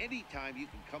 Anytime you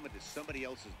can come into somebody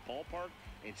else's ballpark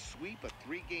and sweep a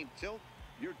 3-game tilt,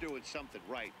 you're doing something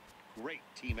right. Great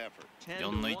team effort.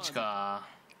 4-1か。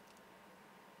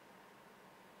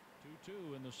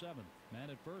 2-2 in the 7th. Man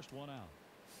at first, 1 out.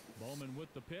 Bowman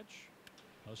with the pitch.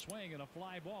 A swing and a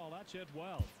fly ball. That's hit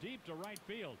well. Deep to right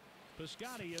field.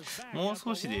 Piscotty is back. もう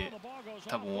少しで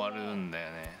多分終わるんだ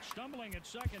よね。 Stumbling at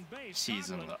second base. シー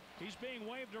ズンが。 He's being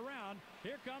waved around.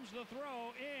 Here comes the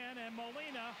throw in, and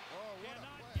Molina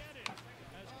cannot get it.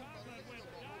 As Coughlin went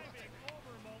diving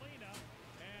over Molina,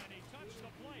 and he touched the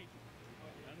plate.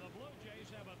 And the Blue Jays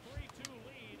have a 3-2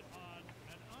 lead on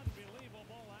an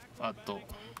unbelievable acrobatic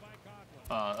move by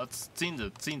Coughlin. ツイ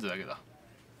ンズだけだ。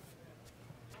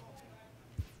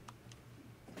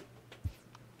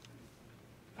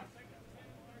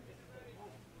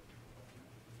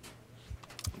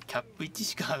キャップ1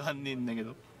しか上がんねえんだけ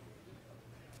ど。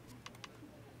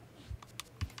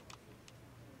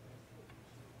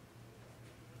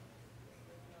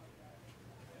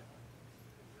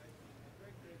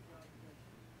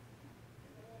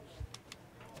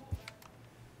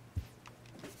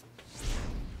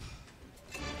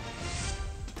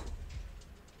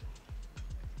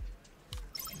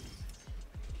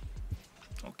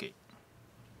OK。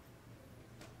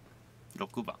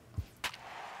6番。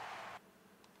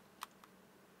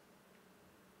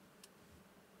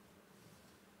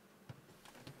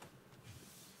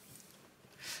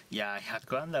いやー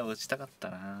100アンダー打ちたかった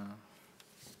な。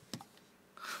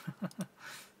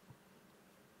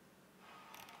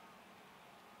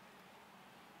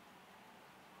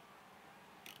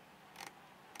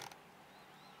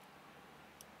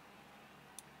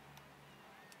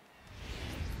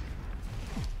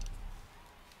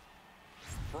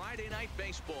Friday night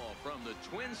baseball from the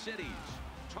Twin Cities.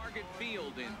 Target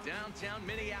Field in downtown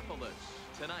Minneapolis.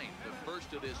 Tonight, the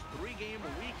first of this three-game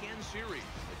weekend series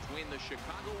between the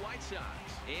Chicago White Sox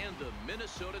and the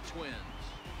Minnesota Twins.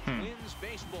 Twins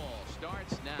baseball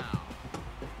starts now.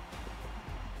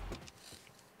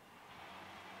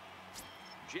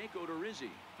 Jake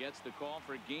Odorizzi gets the call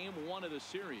for game one of the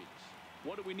series.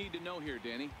 What do we need to know here,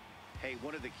 Danny? Hey,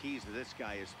 one of the keys to this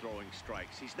guy is throwing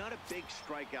strikes. He's not a big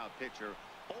strikeout pitcher.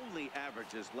 Only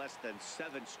averages less than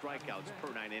 7 strikeouts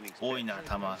per 9 innings. So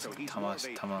he's more of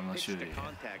a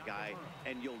pitch-to-contact guy,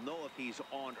 and you'll know if he's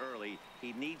on early.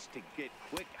 He needs to get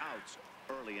quick outs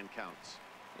early in counts.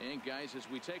 And guys, as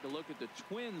we take a look at the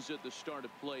Twins at the start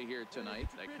of play here tonight,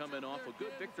 they come in off a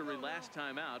good victory last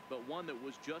time out, but one that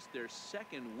was just their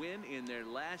second win in their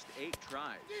last 8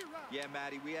 tries. Yeah,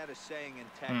 Matty, we had a saying in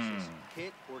Texas,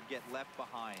 hit or get left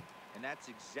behind. And that's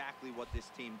exactly what this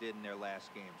team did in their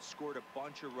last game. Scored a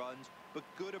bunch of runs, but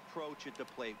good approach at the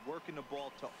plate, working the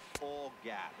ball to all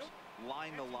gaps,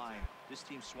 line to line. This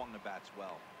team swung the bats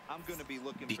well. I'm going to be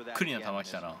looking for that again.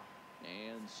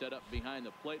 And set up behind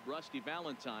the plate, Rusty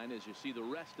Valentine, as you see the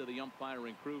rest of the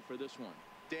umpiring crew for this one.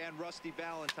 Dan, Rusty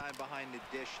Valentine behind the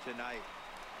dish tonight.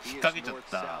 He is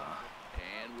north-south.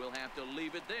 And we'll have to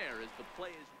leave it there as the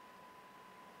play is.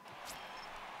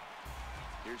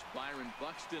 Here's Byron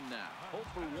Buxton now. 0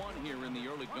 for 1 here in the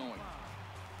early going.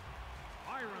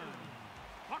 Byron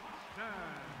Buxton.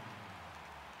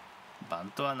 バ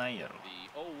ントはないやろ。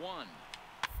 The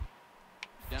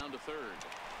 0-1. Down to third.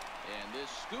 And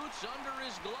this scoots under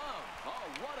his glove. Oh,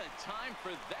 what a time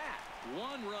for that.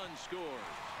 1 run scores.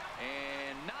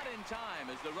 And not in time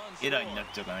as the run scores. エラーになっ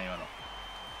ちゃうかな今の。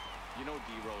 You know,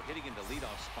 D-Row, hitting in the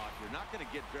leadoff spot, you're not going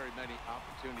to get very many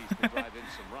opportunities to drive in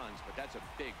some runs, but that's a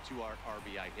big 2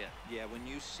 RBI hit. Yeah, when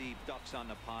you see ducks on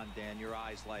the pond, Dan, your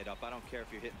eyes light up. I don't care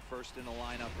if you're hitting first in the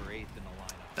lineup or 8th in the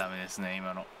lineup. ダメですね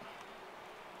今の。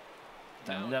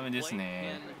ダメです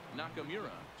ね。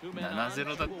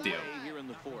7-0だってよ。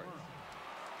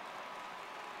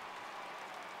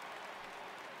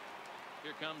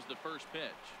Here comes the first pitch.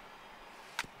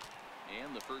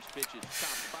 And the first pitch is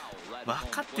top foul right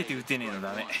分かってて打てねえの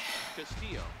ダメ。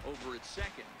 Castillo over at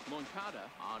second. Moncada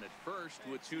on at first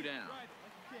with 2 down.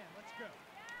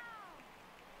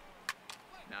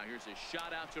 Now here's a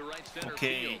shot out to right center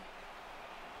field.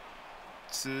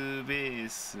 ツーベー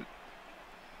ス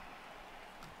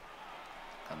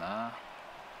かな。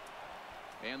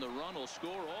 And the run will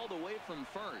score all the way from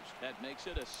first. That makes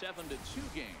it a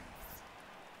 7-2 game.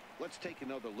 Let's take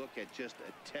another look at just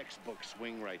a textbook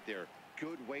swing right there.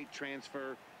 Good weight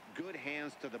transfer, good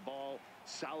hands to the ball,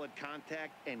 solid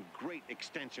contact, and great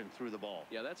extension through the ball.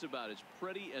 Yeah, that's about as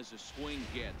pretty as a swing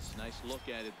gets. Nice look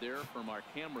at it there from our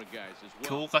camera guys as well.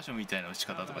 教科書みたいな打ち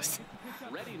方とかして。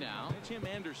 Ready now, Tim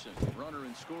Anderson, runner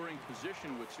in scoring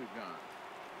position with 2 gone.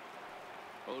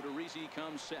 Odorizzi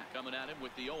comes set, coming at him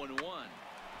with the 0-1.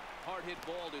 Hard hit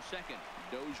ball to second.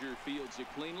 Dozier fields it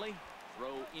cleanly.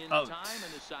 Throw in time,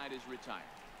 and the side is retired.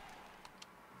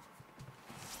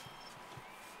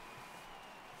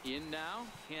 In now,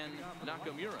 Ken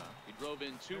Nakamura. He drove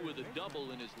in 2 with a double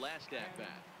in his last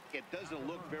at-bat. It doesn't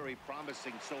look very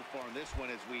promising so far in this one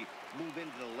as we move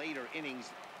into the later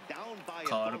innings. Down by a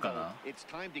bundle, it's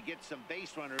time to get some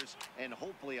base runners and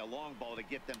hopefully a long ball to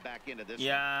get them back into this. い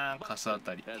やー、傘当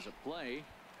たり。 Has a play.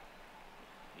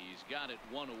 He's got it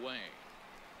 1 away.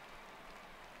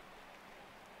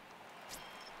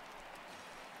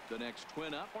 The next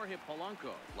twin up, Jorge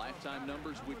Polanco. Lifetime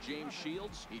numbers with James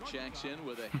Shields. He checks in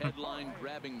with a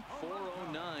headline-grabbing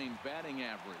 409 batting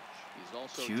average. He's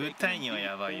also taken 4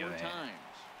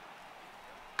 times.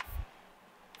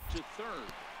 To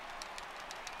third.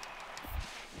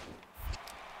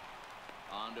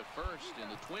 On to first, and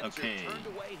the Twins are turned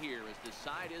away here as the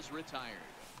side is retired.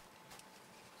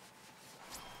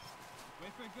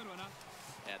 Wait for a good one, huh?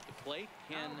 At the plate,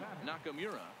 Ken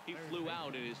Nakamura. He flew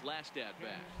out in his last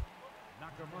at-bat.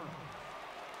 Nakamura.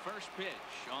 First pitch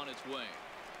on its way.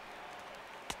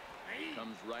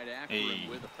 Comes right after him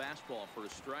with a fastball for a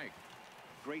strike.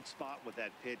 Great spot with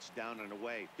that pitch down and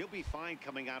away. He'll be fine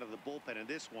coming out of the bullpen in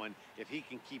this one if he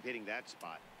can keep hitting that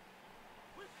spot.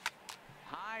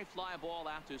 High fly ball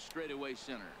out to straightaway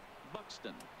center.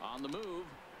 Buxton on the move,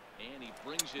 and he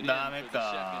brings it in for the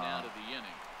second out of the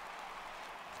inning.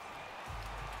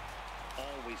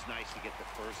 Always nice to get the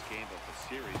first game of the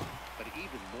series, but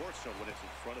even more so when it's in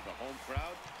front of the home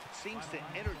crowd. Seems to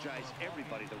energize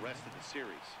everybody the rest of the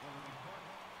series.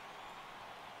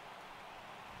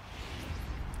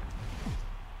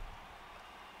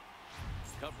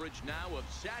 Coverage now of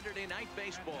Saturday Night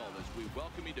Baseball as we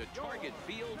welcome you to Target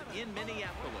Field in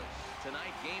Minneapolis.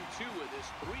 Tonight, Game 2 of this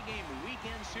three-game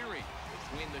weekend series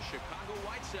between the Chicago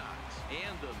White Sox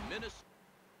and the Minnesota.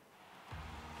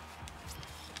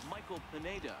 Michael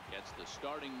Pineda gets the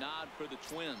starting nod for the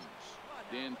Twins.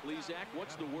 Dan Plesac,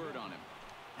 what's the word on him?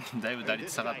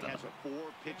 This guy has a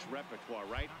 4-pitch repertoire,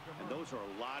 right? And those are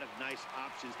a lot of nice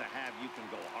options to have. You can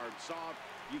go hard, soft.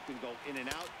 You can go in and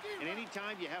out. And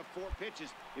anytime you have 4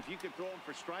 pitches, if you can throw them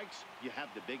for strikes, you have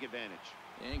the big advantage.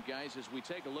 And guys, as we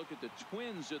take a look at the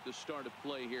Twins at the start of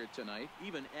play here tonight,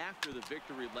 even after the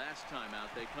victory last time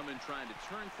out, they come in trying to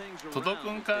turn things around.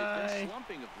 They've been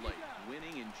slumping of late,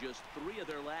 winning in just 3 of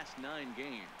their last 9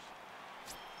 games.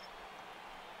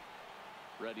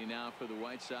 Ready now for the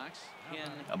White Sox.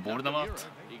 Ken Nakamura.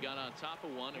 He got on top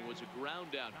of one and was a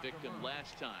ground out victim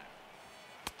last time.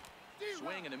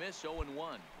 Swing and a miss,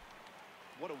 0-1.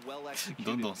 What a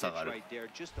well-executed pitch right there.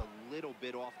 Just a little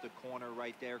bit off the corner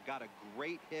right there. Got a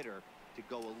great hitter to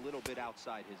go a little bit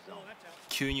outside his zone.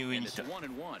 And it's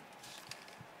 1-1.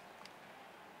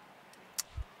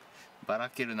 ばら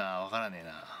けるな、わからねえ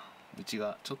な。内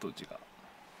側、ちょっと内側。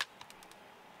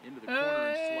Into the corner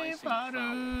and slicing foul.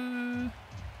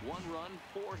 1 run,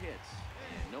 4 hits,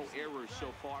 and no errors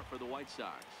so far for the White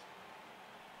Sox.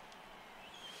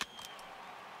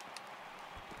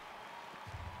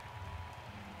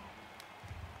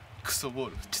 All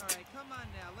right, come on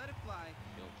now, let it fly.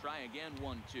 He'll try again,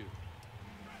 1-2.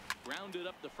 Grounded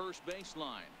up the first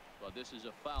baseline, but this is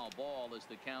a foul ball as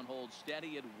the count holds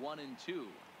steady at 1-2.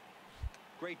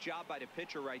 Great job by the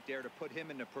pitcher right there to put him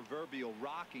in the proverbial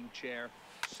rocking chair.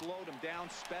 Slowed him down,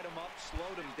 sped him up,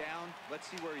 slowed him down. Let's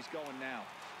see where he's going now.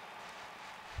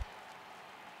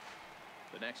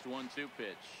 The next 1-2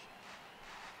 pitch.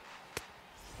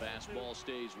 Fastball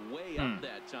stays way up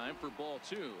that time for ball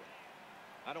 2.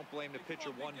 I don't blame the pitcher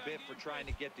one bit for trying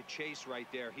to get the chase right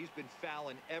there. He's been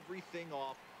fouling everything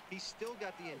off. He's still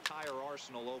got the entire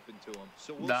arsenal open to him.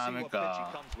 So we'll see what pitch he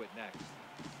comes with next.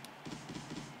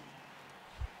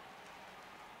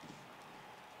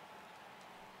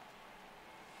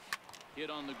 Hit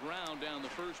on the ground down the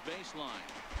first baseline,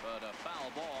 but a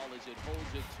foul ball as it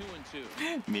holds it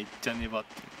 2-2. めっちゃ粘っ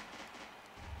て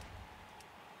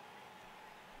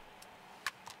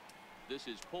る。 This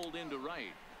is pulled into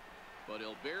right, but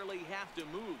he'll barely have to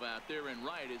move out there in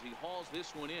right as he hauls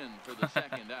this one in for the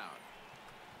second out.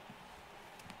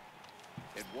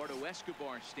 Eduardo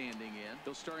Escobar standing in.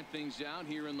 They'll start things out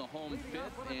here in the home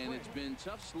 5th, and it's been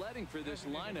tough sledding for this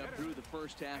lineup through the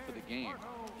first half of the game.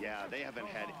 Yeah, they haven't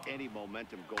had any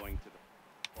momentum going to the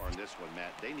far in this one,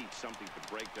 Matt. They need something to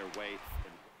break their way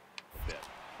a bit.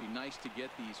 Be nice to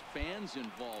get these fans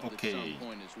involved at some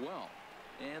point as well.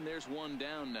 And there's one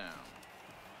down now.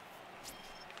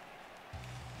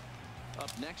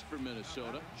 Up next for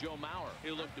Minnesota, Joe Mauer.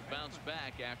 He'll look to bounce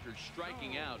back after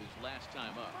striking out his last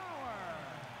time up.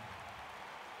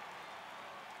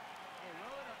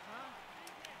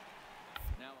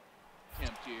 Now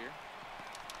attempt here.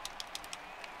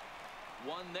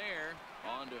 One there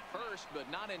on to first, but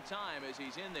not in time as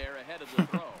he's in there ahead of the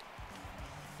throw.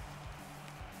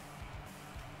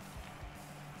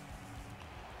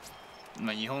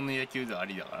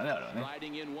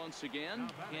 Riding in once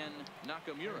again, Ken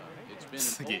Nakamura. It's been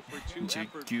an 0-for-2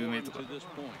 effort for him to this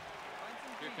point.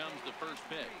 Here comes the first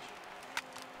pitch.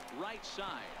 Right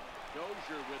side.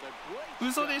 Dozier with a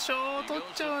great shot. He goes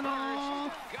to first.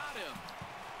 Got him.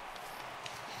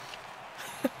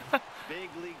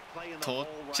 Big league play in the hole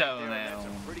right there. And that's a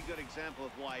pretty good example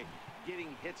of why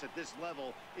getting hits at this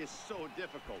level is so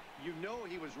difficult. You know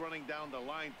he was running down the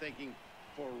line thinking,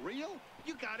 for real?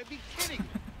 You gotta be kidding me.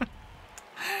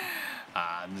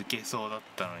 ああ、抜けそうだっ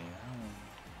たのにな。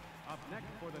Up next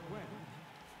for the Twins,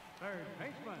 third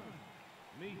baseman,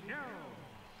 Michel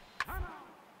Hanna.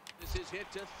 This is hit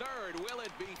to third. Will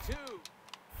it be 2?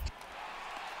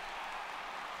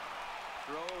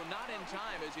 Throw not in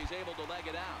time as he's able to leg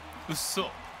it out. うっそ。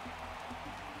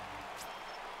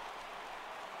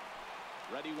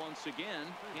 Ready once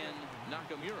again, Ken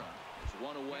Nakamura. It's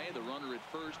one away. The runner at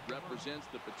first represents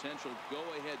the potential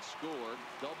go-ahead score.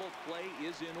 Double play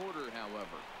is in order,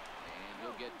 however, and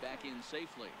he'll get back in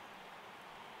safely.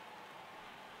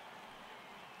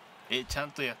 ちゃ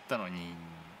んとやったのに。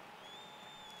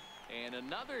And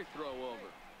another throw over.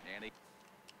 And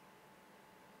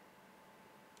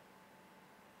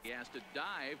he has to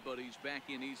dive, but he's back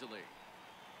in easily.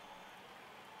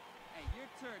 Hey, your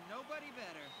turn. Nobody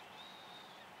better.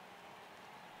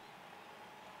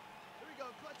 Here we go.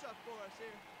 Clutch up for us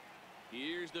here.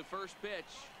 Here's the first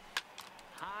pitch.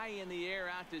 High in the air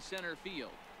out to center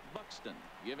field. Buxton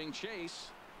giving chase.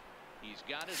 He's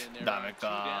got it in there. ダメか。 2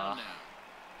 down now.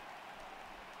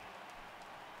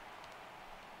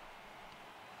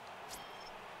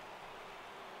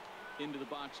 Into the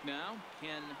box now,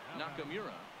 Ken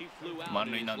Nakamura. He flew out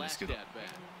in his last at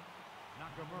bat.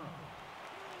 Nakamura.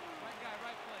 Right guy,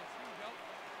 right place. Here we go.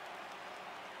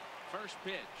 First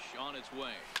pitch on its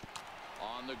way.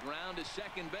 On the ground to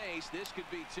second base. This could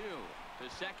be 2. To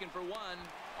second for 1.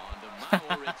 On to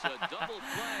Mauer, it's a double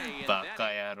play. And バ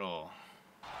カ野郎。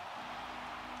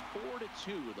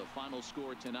 4-2 the final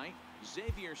score tonight.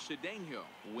 Xavier Cedeno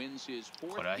wins his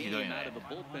 4th これはひどいね。 game out of the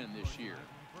bullpen this year.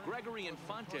 Gregory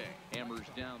Infante hammers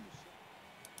down.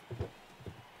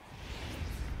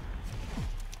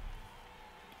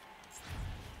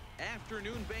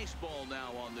 Afternoon baseball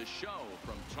now on the show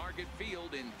from Target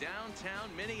Field in downtown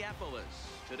Minneapolis.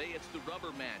 Today it's the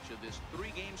rubber match of this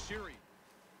 3-game series.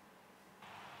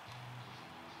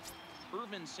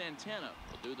 Irvin Santana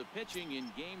will do the pitching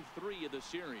in Game 3 of the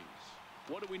series.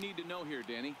 What do we need to know here,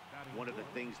 Danny? One of the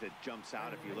things that jumps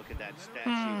out if you look at that stat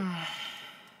sheet.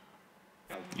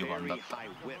 A very high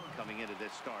whip coming into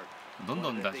this start. One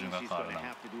of the things he's going to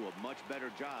have to do a much better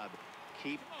job.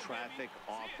 Keep traffic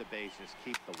off the bases.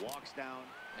 Keep the walks down.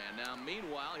 And now,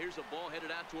 meanwhile, here's a ball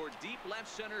headed out toward deep left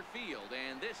center field.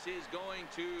 And this is going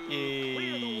to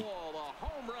clear the wall. A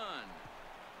home run.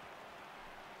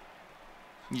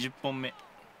 20本目。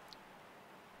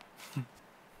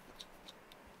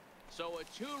 So a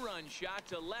 2-run shot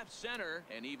to left center,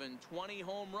 and even 20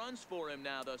 home runs for him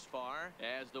now thus far,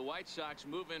 as the White Sox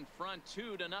move in front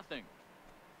 2-0.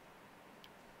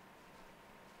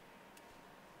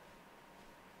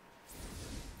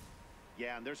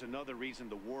 Yeah, and there's another reason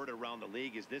the word around the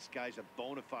league is this guy's a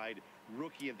bona fide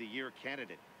Rookie of the Year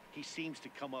candidate. He seems to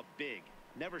come up big,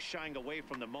 never shying away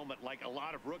from the moment like a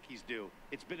lot of rookies do.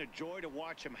 It's been a joy to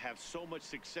watch him have so much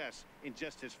success in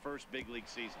just his first big league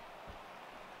season.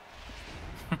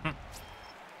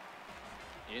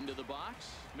 Into the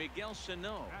box, Miguel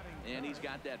Sano, and he's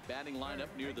got that batting lineup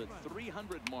near the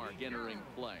 300 mark entering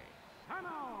play.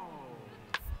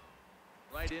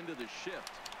 Right into the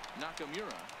shift.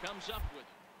 Nakamura comes up with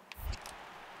it.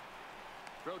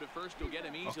 Throw to first will get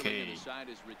him easily, and the side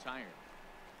is retired.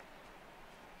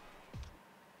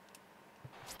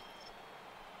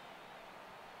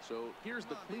 So here's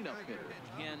the cleanup hitter,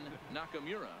 Ken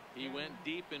Nakamura. He went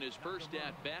deep in his first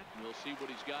at-bat. We'll see what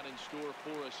he's got in store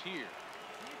for us here.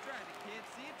 See you tried it, kid.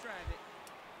 See you tried it.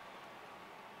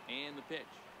 And the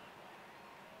pitch.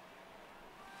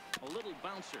 A little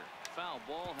bouncer. Foul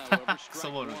ball, however,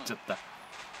 strike 1.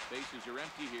 Bases are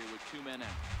empty here with 2 men out.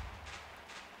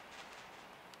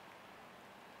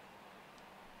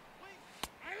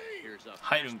 Here's a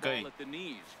fastball at the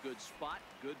knees. Good spot,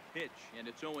 good pitch, and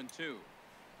it's 0-2.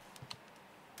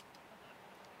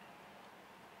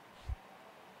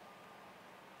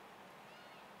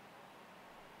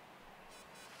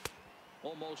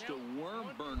 Almost a worm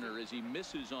burner as he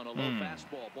misses on a low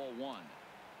fastball. Ball 1.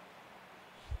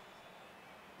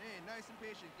 Hey, nice and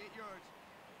patient. Get yours.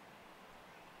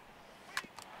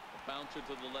 Bouncer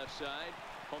to the left side.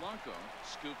 Polanco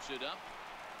scoops it up.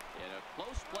 And a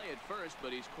close play at first,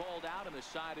 but he's called out and the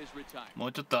side is retired. も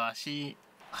うちょっと足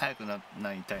速くな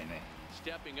りたいね。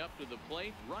 Stepping up to the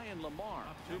plate, Ryan Lamar.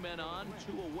 2 men on,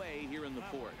 2 away here in the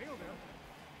 4th.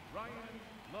 Ryan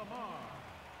Lamar.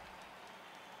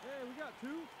 Hey, we got 2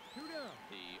 down.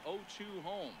 The 0-2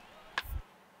 home.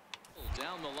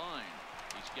 Down the line.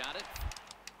 He's got it.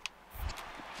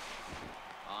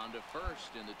 On to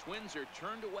first, and the Twins are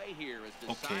turned away here as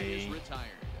the side is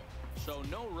retired. So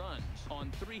no runs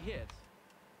on 3 hits.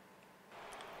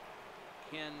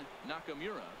 Ken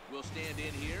Nakamura will stand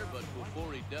in here, but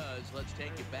before he does, let's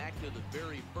take it back to the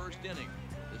very first inning.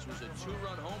 This was a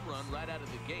 2-run home run right out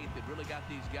of the gate that really got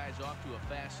these guys off to a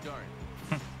fast start.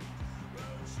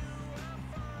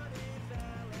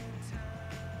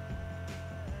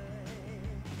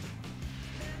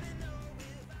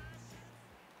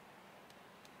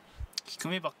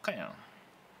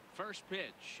 First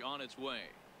pitch on its way.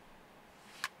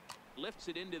 Lifts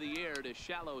it into the air to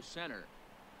shallow center.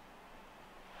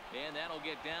 And that'll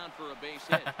get down for a base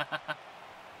hit.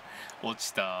 落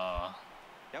ちた。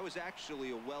 That was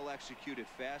actually a well-executed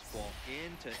fastball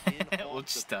in off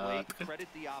the plate. Credit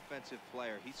the offensive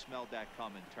player. He smelled that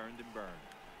coming, turned and burned.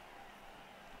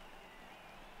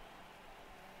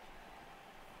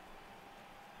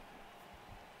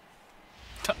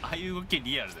 あいう動き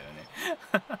リアルだよね。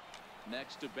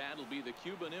Next to bat will be the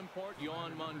Cuban import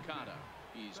Yoan Moncada.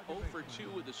 He's 0 for 2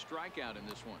 with a strikeout in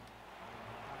this one.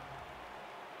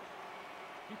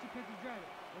 Get your pitches ready.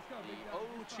 Let's go. The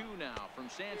 0-2 now from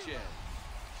Sanchez.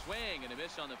 Swing and a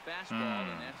miss on the fastball,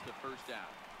 and that's the first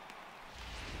out.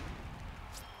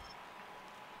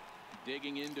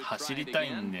 Digging in to try it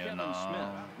again, Kevin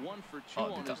Smith. 1 for 2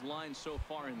 on his line so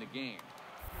far in the game.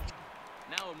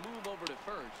 Now a move over to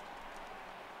first.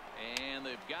 And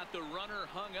they've got the runner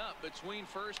hung up between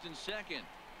first and second.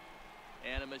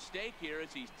 And a mistake here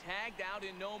as he's tagged out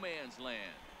in no man's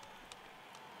land.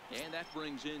 And that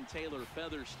brings in Taylor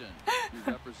Featherston,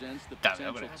 who represents the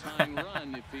potential tying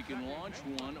run if he can launch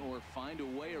one or find a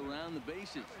way around the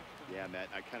bases. Yeah, Matt,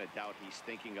 I kind of doubt he's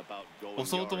thinking about going 押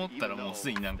そうと思ったらもうす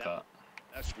でになんか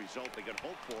best result they could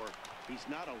hope for. He's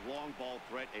not a long ball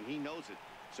threat, and he knows it.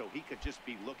 So he could just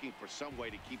be looking for some way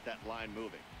to keep that line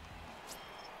moving.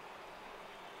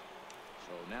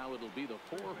 So now it'll be the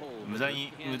 4-hole. 無駄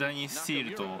にスティー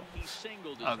ルと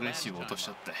アグレッシブを落としち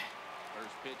ゃって。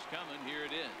First pitch coming, here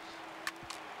it is.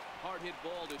 Hard hit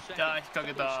ball to second. 引っ掛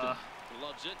けた。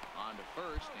 Loves it on to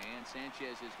first, and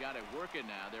Sanchez has got it working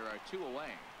now. There are 2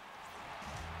 away.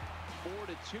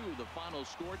 4-2, the final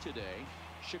score today.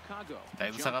 Chicago. だ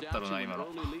いぶ下がったろうな今の。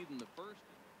 2-0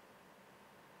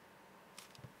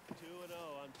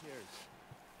 on Pierce.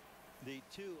 The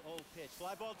 2-0 pitch.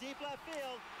 Fly ball deep left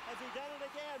field. Has he done it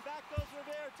again? Back goes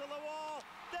Revere to the wall.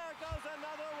 There goes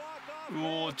another walk-off. う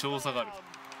おー、超下がる。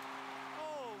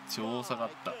超下がっ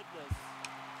た。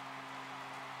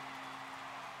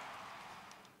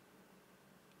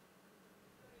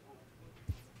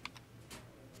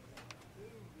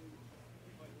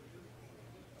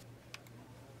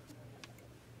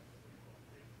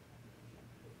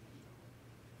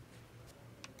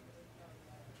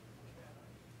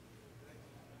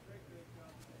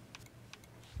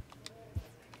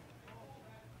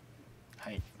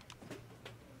 はい。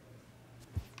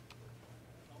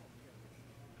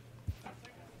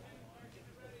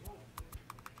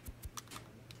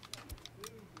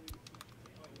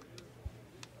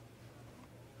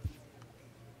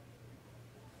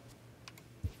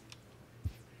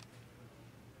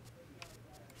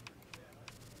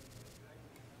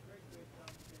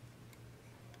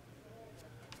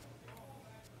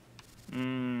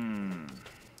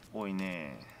多い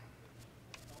ね。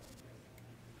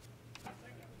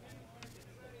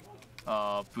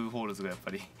あー、プーホールズがやっぱ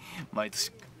り毎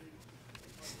年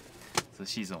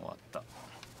シーズン終わった。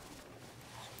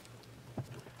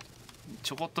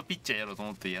ちょこっとピッチャーやろうと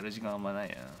思ってやる時間あんまない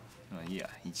やな。まあいいや、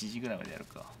1時ぐらいまでやる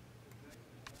か。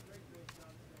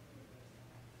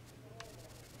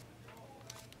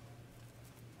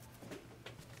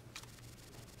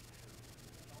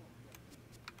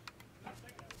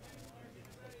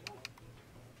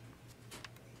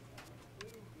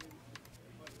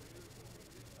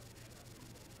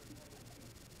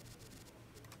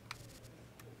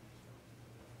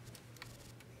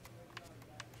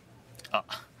あ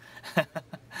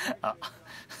あ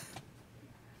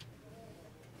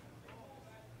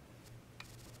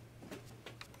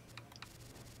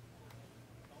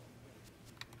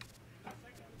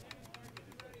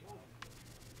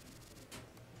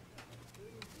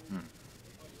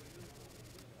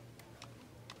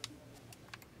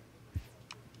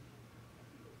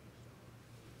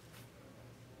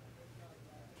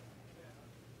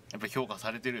やっぱ評価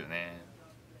されてるよね。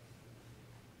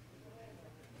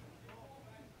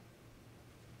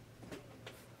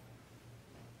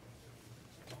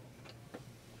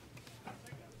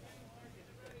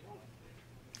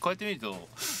こうやって見ると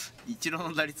イチロー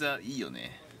の打率はいいよ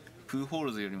ね。プーホー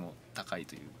ルズよりも高い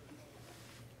という。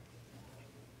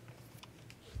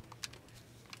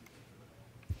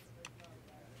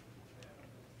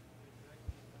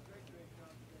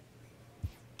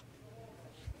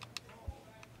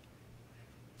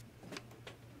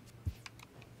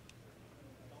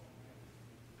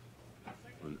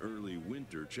An early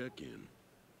winter check-in.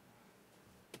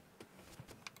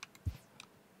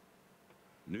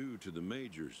 New to the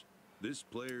majors, this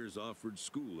player's offered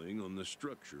schooling on the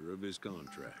structure of his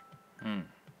contract.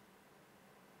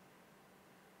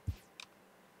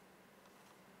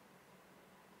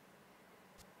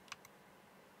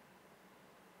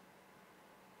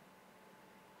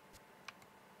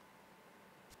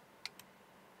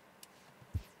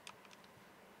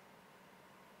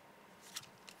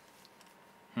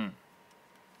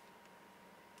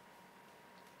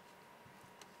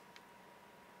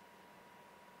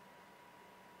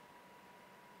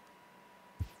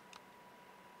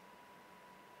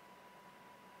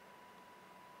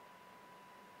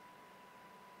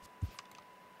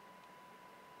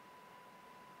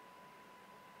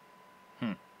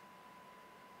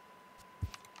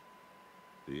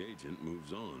 The agent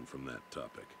moves on from that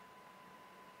topic.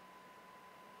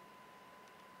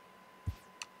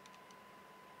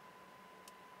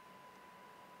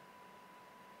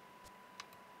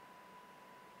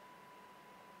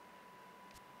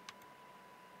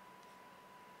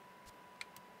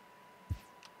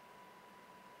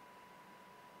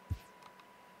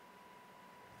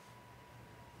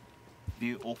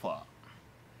 View offer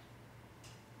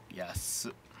安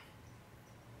っ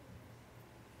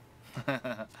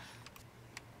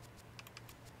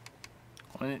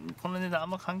この値段あん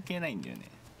ま関係ないんだよね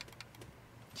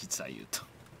実は言うと。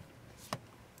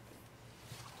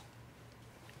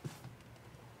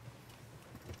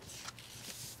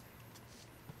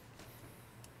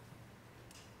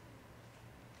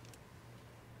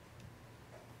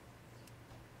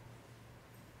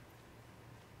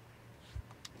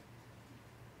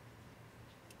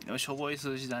でもしょぼい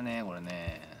数字だねこれ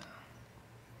ね。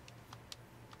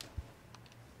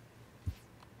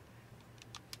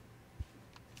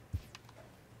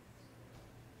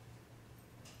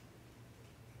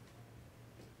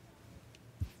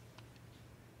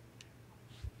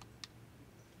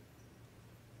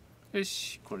よ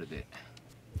しこれで。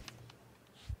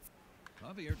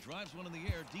1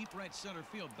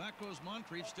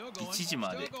時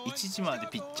まで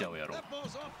ピッチャーをやろう。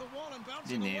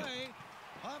で寝よう。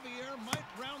Javier might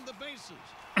round the bases.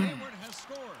 Hayward has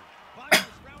scored. Baez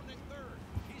rounding third.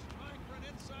 He's trying for an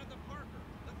inside the Parker.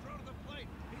 The throw to the plate.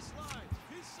 He slides.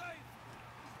 He's safe.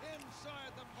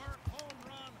 Inside the park. Home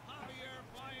run. Javier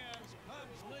Baez.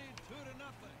 Cubs lead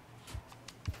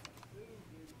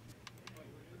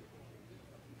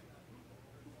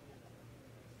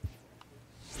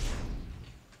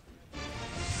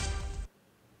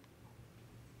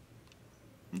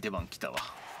 2-0.出番来たわ。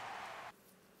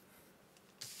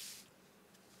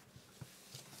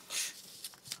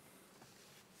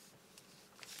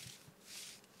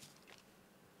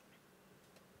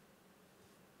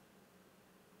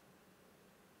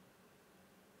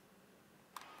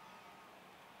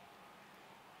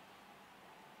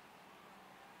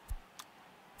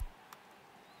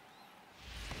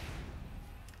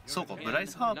そうか、ブライ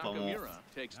ス・ハーパーも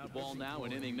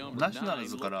ナショナル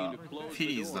ズからフィ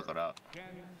リーズだから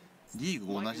リー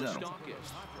グ同じなのか。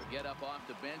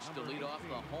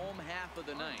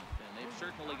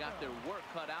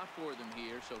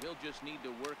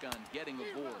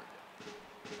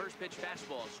First pitch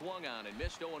fastball swung on and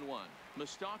missed 0-1.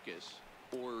 Moustakas,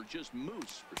 or just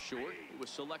Moose for short, was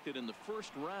selected in the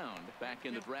first round back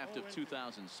in the draft of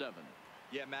 2007.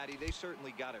 Yeah, Matty, they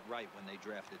certainly got it right when they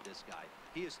drafted this guy.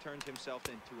 He has turned himself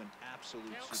into an absolute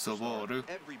superstar.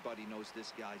 Everybody knows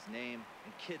this guy's name,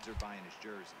 and kids are buying his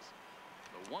jerseys.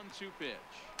 The 1-2 pitch.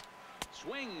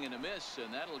 Swing and a miss,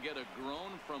 and that'll get a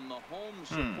groan from the home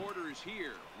supporters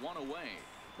here. One away.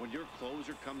 When your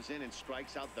closer comes in and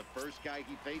strikes out the first guy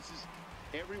he faces,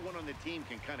 everyone on the team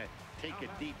can kind of take a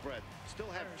deep breath.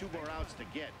 Still have 2 more outs to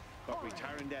get. But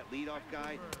retiring that leadoff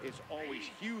guy is always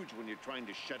huge when you're trying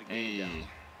to shut a game down.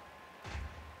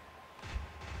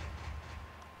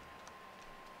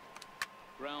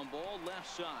 Ground ball left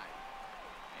side.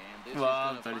 And this is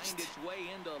going to find its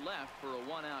way into left for a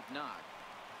 1-out knock.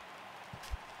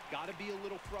 Got to be a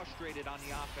little frustrated on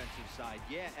the offensive side.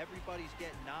 Yeah, everybody's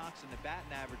getting knocks and the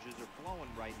batting averages are flowing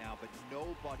right now, but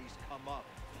nobody's come up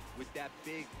with that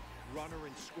big runner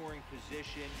in scoring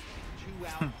position,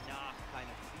 2-out knock kind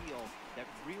of feel that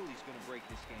really is going to break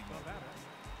this game up.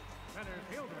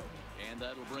 And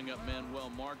that'll bring up Manuel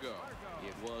Margot.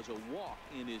 It was a walk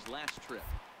in his last trip.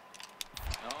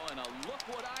 Oh, and look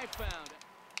what I found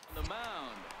on the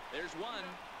mound. There's one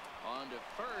on to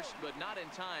first, but not in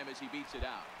time as he beats it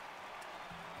out.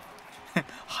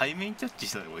 背面キャッチ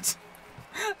したねこいつ。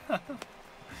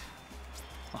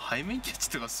背面キャッチ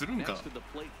とかするんか。 Next to the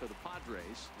plate for the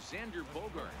Padres, Xander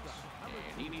Bogaerts,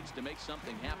 and he needs to make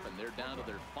something happen. They're down to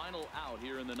their final out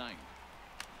here in the 9th,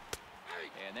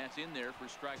 and that's in there for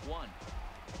strike 1.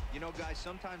 You know, guys,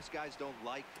 sometimes guys don't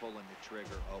like pulling the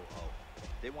trigger.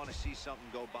 They want to see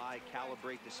something go by,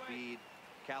 calibrate the speed,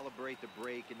 calibrate the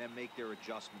break, and then make their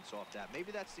adjustments off that.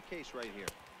 Maybe that's the case right here.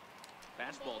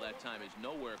 Fastball that time is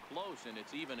nowhere close, and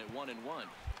it's even at 1-1.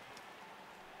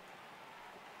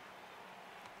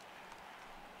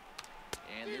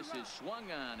 And this is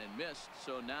swung on and missed,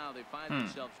 so now they find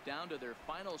themselves down to their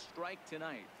final strike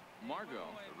tonight. Margot,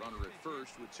 the runner at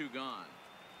first with 2 gone.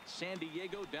 San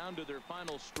Diego down to their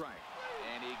final strike.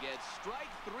 And he gets strike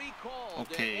 3 called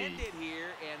to end it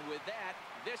here, and with that,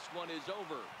 this one is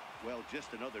over. Well,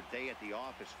 just another day at the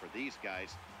office for these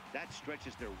guys. That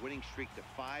stretches their winning streak to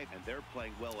 5, and they're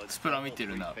playing well in all 3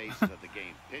 phases of the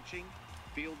game. Pitching,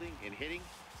 fielding, and hitting.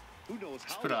 Who knows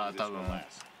how キプラ long ー this 多 will 分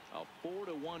last. A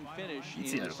 4-1 finish い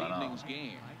つ in やる this かな。 evening's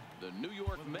game. The New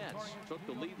York Mets took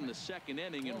the lead in the second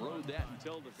inning and rode that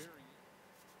until the very end.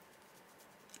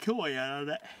 今日はやら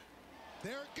ない。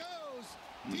 There it goes.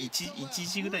 1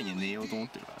時ぐらいに寝ようと思っ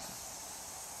てるからね。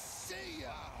 See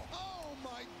ya. Oh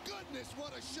my goodness,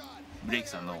 what a shot. ブレイク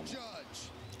さんの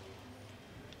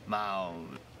まあ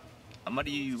あんま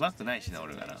り上手くないしな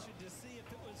俺がな。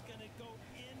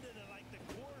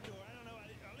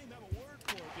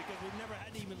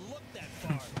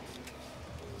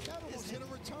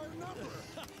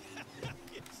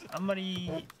 あんま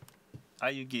りああ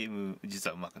いうゲーム実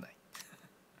は上手くない。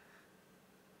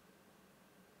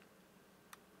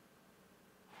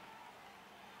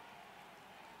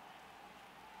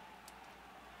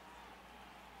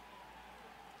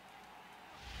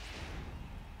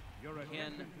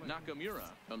 Ken Nakamura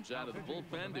comes out of the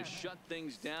bullpen to shut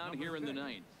things down here in the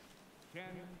ninth. Ken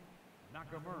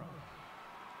Nakamura.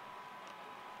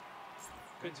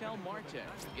 Ketel Marte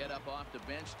get up off the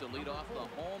bench to lead off the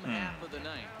home half of the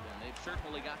ninth, and they've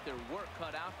certainly got their work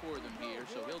cut out for them here,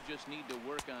 so he'll just need to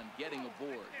work on getting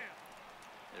aboard.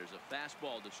 There's a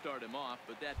fastball to start him off,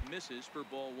 but that misses for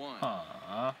ball one.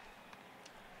 High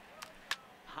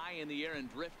in the air and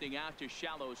drifting out to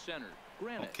shallow center.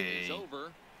 Granite is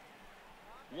over.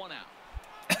 1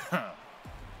 out.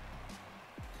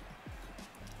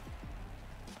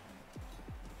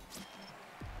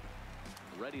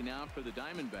 Ready now for the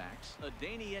Diamondbacks.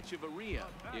 Adeiny Echeverria.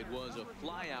 It was a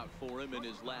flyout for him in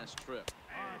his last trip.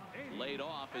 Laid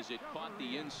off as it caught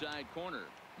the inside corner.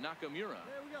 Nakamura,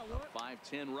 a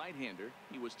 5'10" right-hander.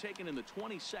 He was taken in the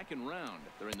 22nd round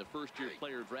during the first-year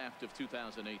player draft of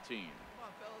 2018.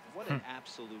 What an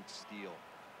absolute steal.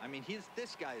 I mean,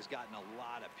 this guy has gotten a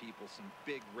lot of people some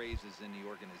big raises in the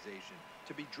organization.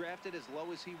 To be drafted as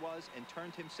low as he was and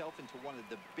turned himself into one of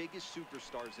the biggest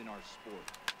superstars in our sport.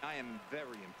 I am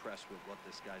very impressed with what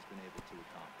this guy's been able to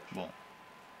accomplish. Bon.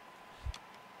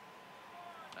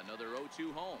 Another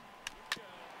 0-2 home.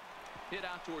 Hit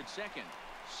out towards second.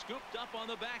 Scooped up on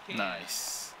the backhand.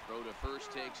 Nice. Throw to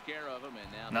first takes care of him, and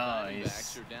now the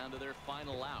Diamondbacks are down to their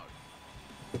final out.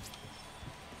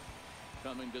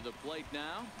 Coming to the plate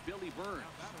now, Billy Burns.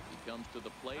 He comes to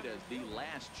the plate as the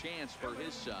last chance for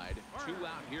his side. 2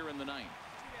 out here in the ninth.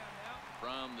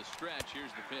 From the stretch,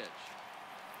 here's the pitch.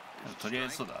 とりあえ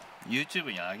ずそうだ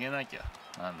YouTube に上げなきゃ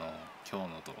今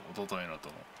日のと一昨日のと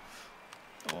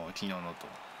昨日のと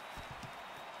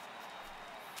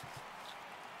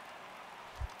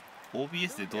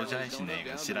OBS で同時配信の映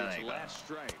画知らないから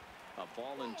A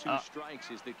ball and 2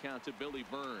 strikes is the count to Billy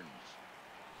Burns.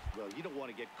 Well, you don't want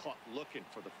to get caught looking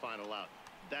for the final out.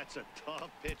 That's a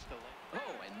tough pitch to lay.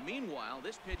 Oh, and meanwhile,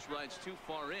 this pitch rides too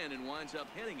far in and winds up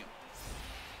hitting him.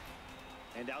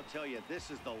 And I'll tell you, this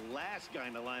is the last guy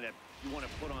in the lineup you want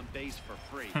to put on base for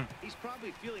free. He's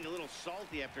probably feeling a little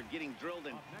salty after getting drilled,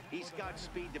 and he's got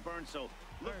speed to burn, so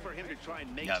look for him to try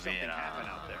and make something happen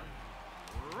out there.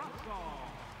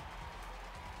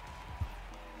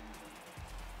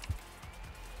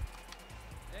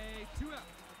 Hey, 2 out.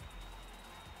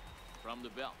 From the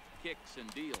belt, kicks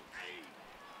and deals.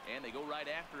 And they go right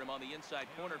after him on the inside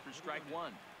corner for strike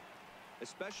 1.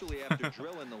 Especially after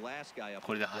drilling the last guy up.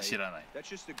 これで走らない That's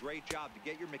just a great job to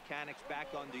get your mechanics back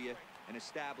under you and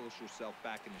establish yourself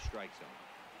back in the strike zone.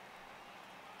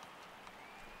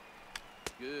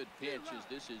 Good pitch as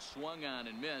this is swung on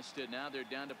and missed, and now they're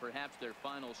down to perhaps their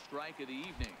final strike of the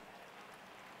evening.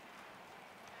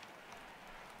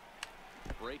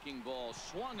 Breaking ball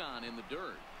swung on in the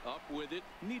dirt. Up with it,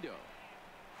 Nido.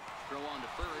 Throw on to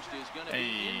first is going to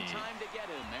be in time to get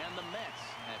him, and the Mets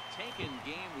have taken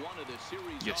game 1 of the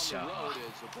series on the road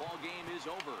as the ball game is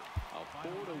over. A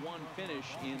 4-1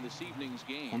 finish in this evening's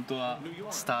game. 本当は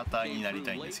スターターになり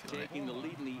たいんですけどね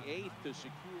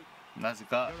なぜ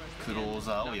かクロー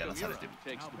ザーをやらされてる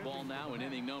Takes the ball now in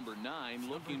inning number 9,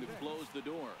 looking to close the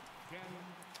door. Ken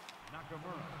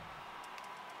Nakamura.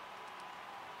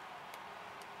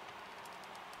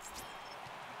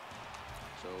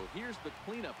 So here's the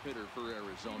cleanup hitter for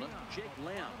Arizona, Jake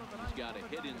Lamb. He's got a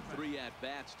hit in 3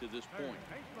 at-bats to this point.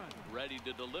 Ready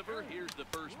to deliver, here's the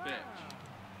first pitch.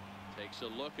 Takes a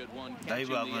look at one catching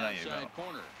the outside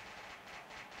corner.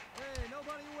 Hey,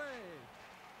 nobody away.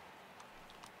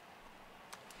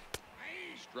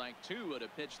 Strike 2 at a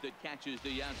pitch that catches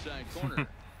the outside corner.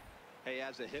 Hey,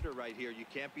 as a hitter right here, you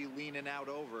can't be leaning out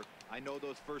over. I know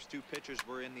those first 2 pitches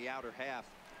were in the outer half,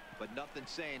 but nothing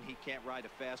saying he can't ride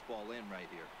a fastball in right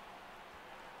here.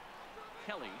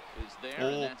 Kelly is there,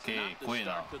 and that's not the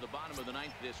start to the bottom of the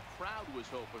ninth this crowd was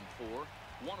hoping for.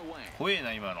 1 away. 怖え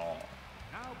な今の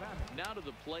Now to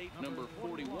the plate, number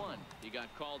 41. He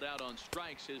got called out on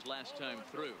strikes his last time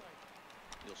through.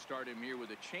 He'll start him here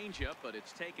with a changeup, but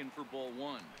it's taken for ball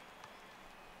one.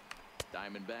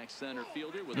 Diamondback center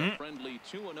fielder with a friendly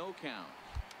 2-0 count.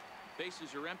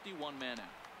 Bases are empty, one man out.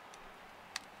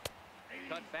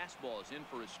 Cut fastball is in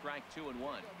for a strike, 2-1.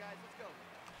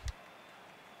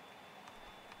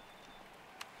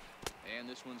 And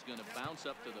this one's going to bounce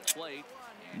up to the plate.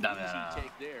 And easy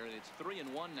take there, and it's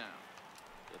 3-1 now.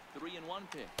 The 3-1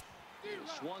 pitch.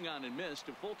 Swung on and missed.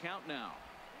 A full count now.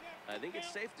 I think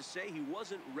it's safe to say he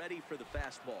wasn't ready for the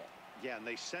fastball. Yeah, and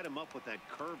they set him up with that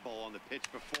curveball on the pitch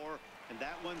before, and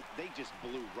that one they just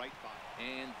blew right by.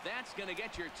 And that's going to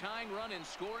get your tying run in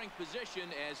scoring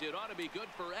position, as it ought to be good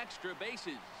for extra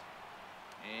bases.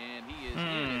 And he is in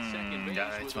at second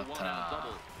base with a one-out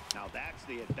double. Now that's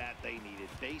the at-bat they needed.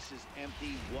 Bases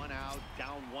empty, one out,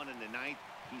 down one in the ninth.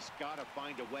 He's got to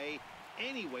find a way,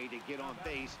 any way to get on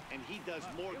base, and he does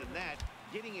more than that,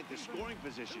 getting into scoring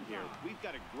position here. We've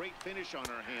got a great finish on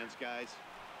our hands, guys.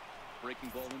 Breaking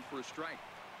ball in for a strike.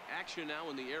 Action now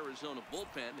in the Arizona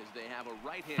bullpen as they have a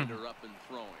right-hander up and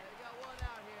throwing.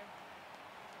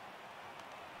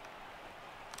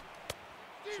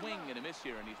 Swing and a miss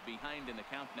here, and he's behind in the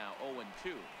count now,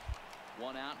 0-2.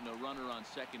 One out and a runner on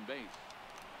second base.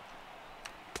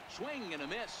 Swing and a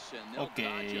miss, and they'll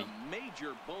dodge a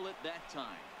major bullet that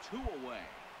time. 2 away.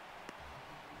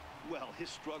 Well, his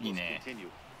struggles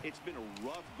continue. It's been a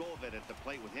rough go of it at the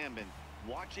plate with him, and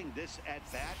watching this at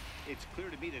bat, it's clear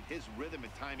to me that his rhythm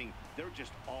and timing, they're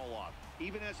just all off.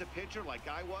 Even as a pitcher like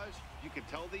I was, you can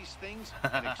tell these things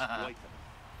and exploit them.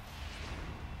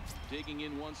 Digging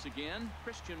in once again,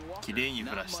 Christian Walker.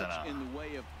 Not much in the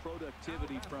way of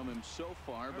productivity from him so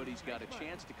far, but he's got a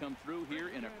chance to come through here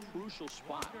in a crucial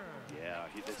spot. Yeah,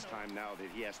 this time now that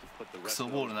he has to put the rest of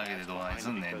those bats behind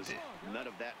him, because none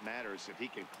of that matters if he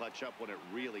can clutch up when it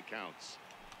really counts.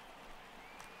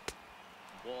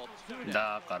 Well,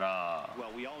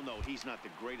 we all know he's not the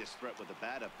greatest threat with the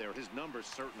bat up there. His numbers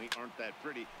certainly aren't that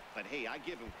pretty, but hey, I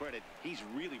give him credit. He's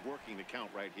really working the count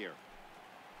right here.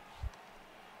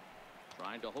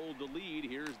 Trying to hold the lead.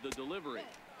 Here's the delivery.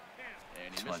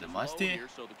 And he misses low here,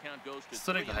 so the count goes to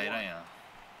 3-1.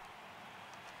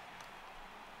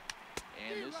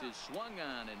 And this is swung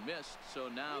on and missed, so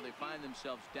now they find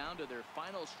themselves down to their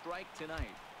final strike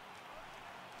tonight.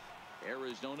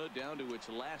 Arizona down to its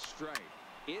last strike.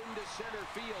 Into center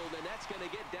field, and that's going to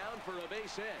get down for a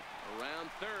base hit. Around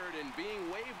third and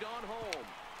being waved on home.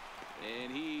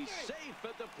 And he's safe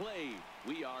at the plate.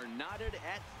 We are knotted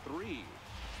at 3.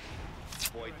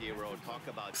 Boy, Dero, talk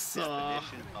about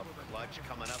definition of clutch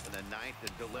coming up in the ninth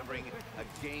and delivering a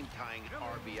game-tying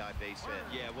RBI base hit.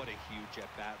 Yeah, what a huge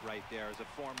at-bat right there. As a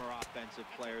former offensive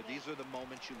player, these are the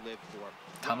moments you live for.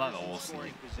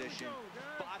 Scoring position,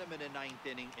 bottom of the ninth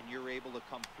inning, and you're able to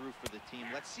come through for the team.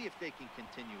 Let's see if they can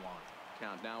continue on.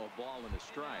 Count now, a ball and a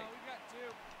strike.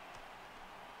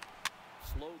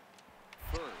 Slow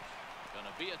first.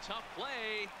 Gonna be a tough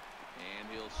play. And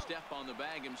he'll step on the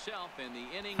bag himself, and the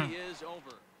inning is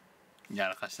over.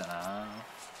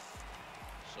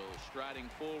 So striding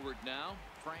forward now,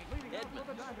 Frank Edmonds.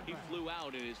 He flew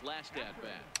out in his last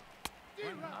at-bat.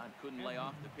 Couldn't lay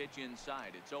off the pitch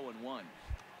inside. It's 0-1.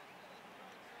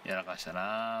 And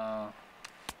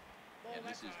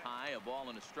this is high, a ball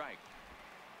and a strike.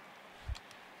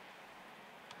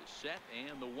 The set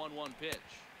and the 1-1 pitch.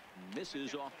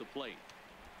 Misses off the plate.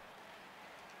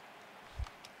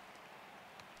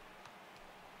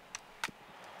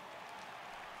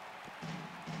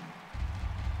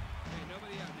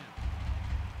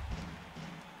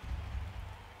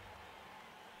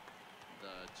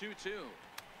 The 2-2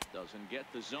 doesn't get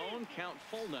the zone. Count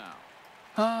full now.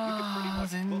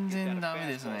 Challenge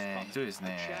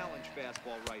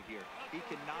fastball right here. He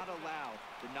cannot allow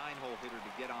the 9-hole hitter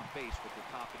to get on base with the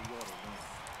top of the order run.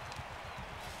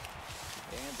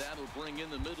 And that'll bring in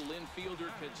the middle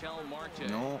infielder, Ketel Marte.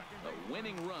 The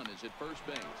winning run is at first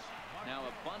base. Now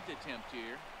a bunt attempt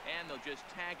here, and they'll just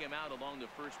tag him out along the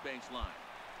first base line.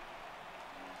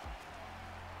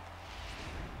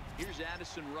 Here's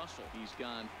Addison Russell. He's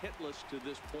gone hitless to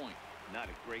this point. Not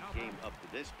a great game up to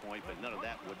this point, but none of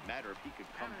that would matter if he could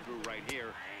come through right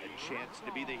here. A chance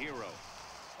to be the hero.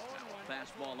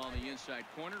 Fastball on the inside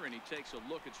corner, and he takes a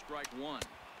look at strike one.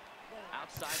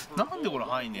 Outside for a ball,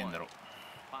 1-1.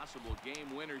 Possible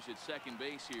game winners at second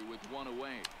base here with one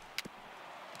away.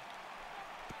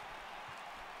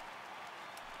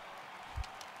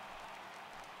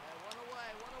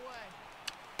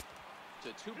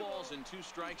 To 2 balls and 2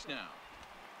 strikes now.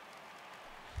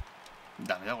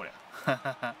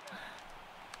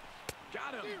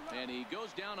 And he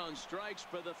goes down on strikes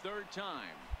for the third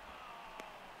time.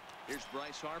 Here's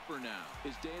Bryce Harper now.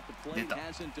 His day at the plate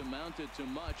hasn't amounted to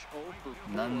much. 0 for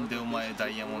 4. なんでお前ダ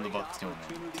イヤモンドバックしてもね。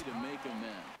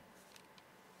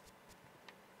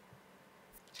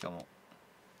しかも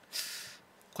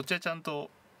こっちはちゃんと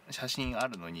写真あ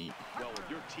るのに、あ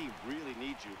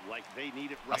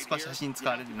そこは写真使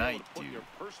われてないっていう。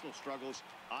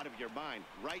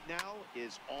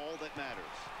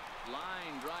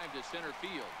Line drive to center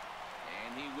field,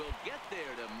 and he will get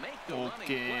there to make the running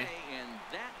play, and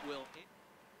that will.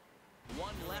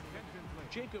 One left.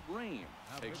 Jacob Rame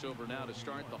takes over now to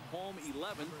start the home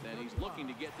 11th, and he's looking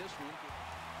to get this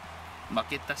one. 負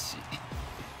けたし、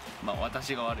まあ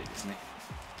私が悪いですね。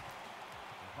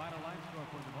Final line score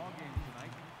for the ball game tonight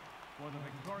for the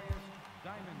victorious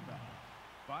Diamondbacks.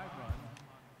 5 runs.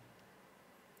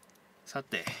 さ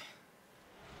て。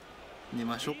寝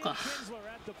ましょうか。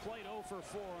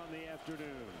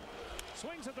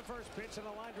Swings at the first pitch and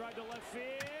a line drive to left field.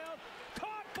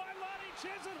 Caught by Lonnie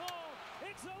Chisenhall.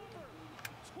 It's over.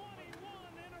 21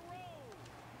 in a row.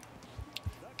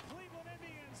 The Cleveland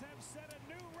Indians have set a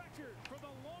new record for the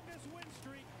longest win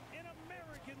streak in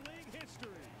American League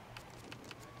history.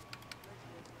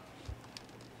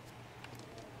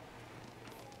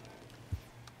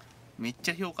 めっ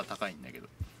ちゃ評価高いんだけど。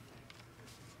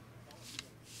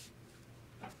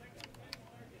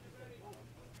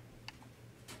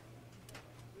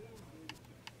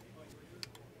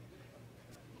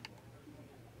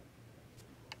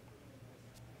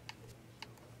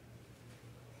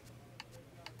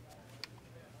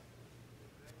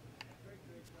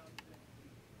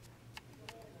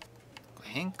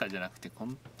変化じゃなくてあ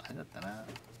れだったな。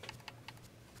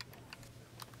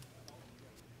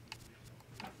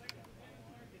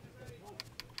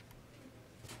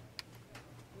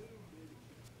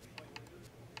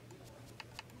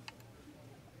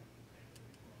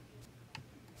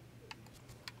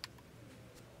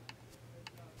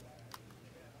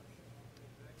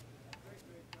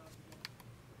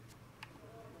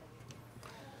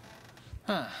は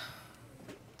あ、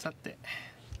さて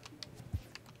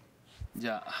じ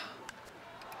ゃあ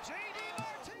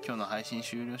今日の配信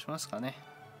終了しますかね。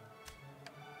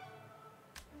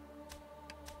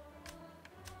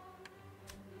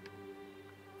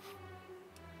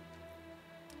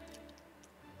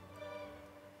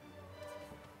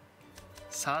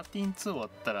13-2終わっ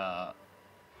たら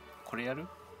これやる？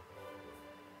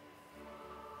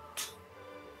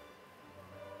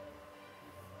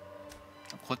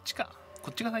こっちか、こ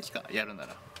っちが先か、やるな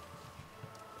ら。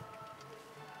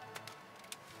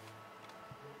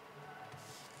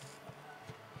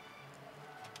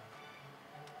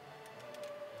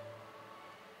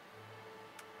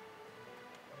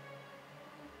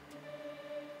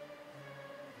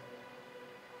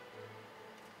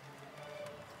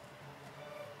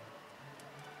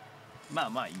まあ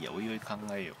まあいいや、おいおい考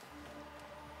えよ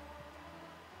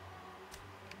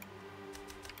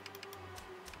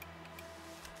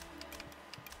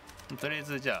う。とりあえ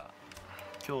ずじゃあ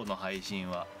今日の配信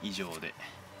は以上で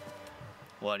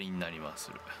終わりになります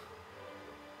る。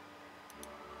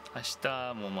明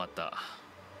日もまた、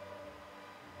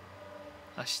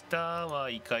明日は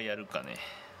イカやるかね。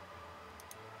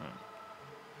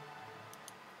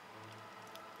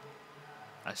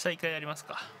明日イカやります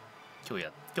か。今日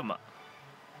まあ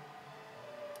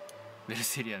ベル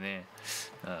セリアね、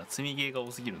積みゲーが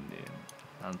多すぎるんで、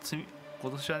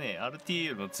今年はね RTA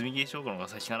よりも積みゲー勝負の方が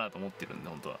先かなと思ってるんで、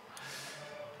本当は。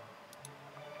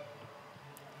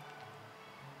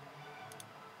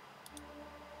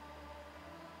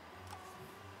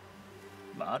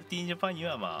まあ RT ジャパンに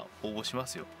はまあ応募しま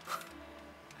すよ。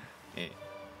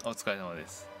お疲れ様で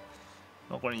す。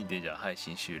これにてじゃあ配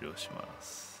信終了しま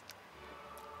す。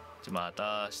じゃあま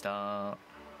た明日。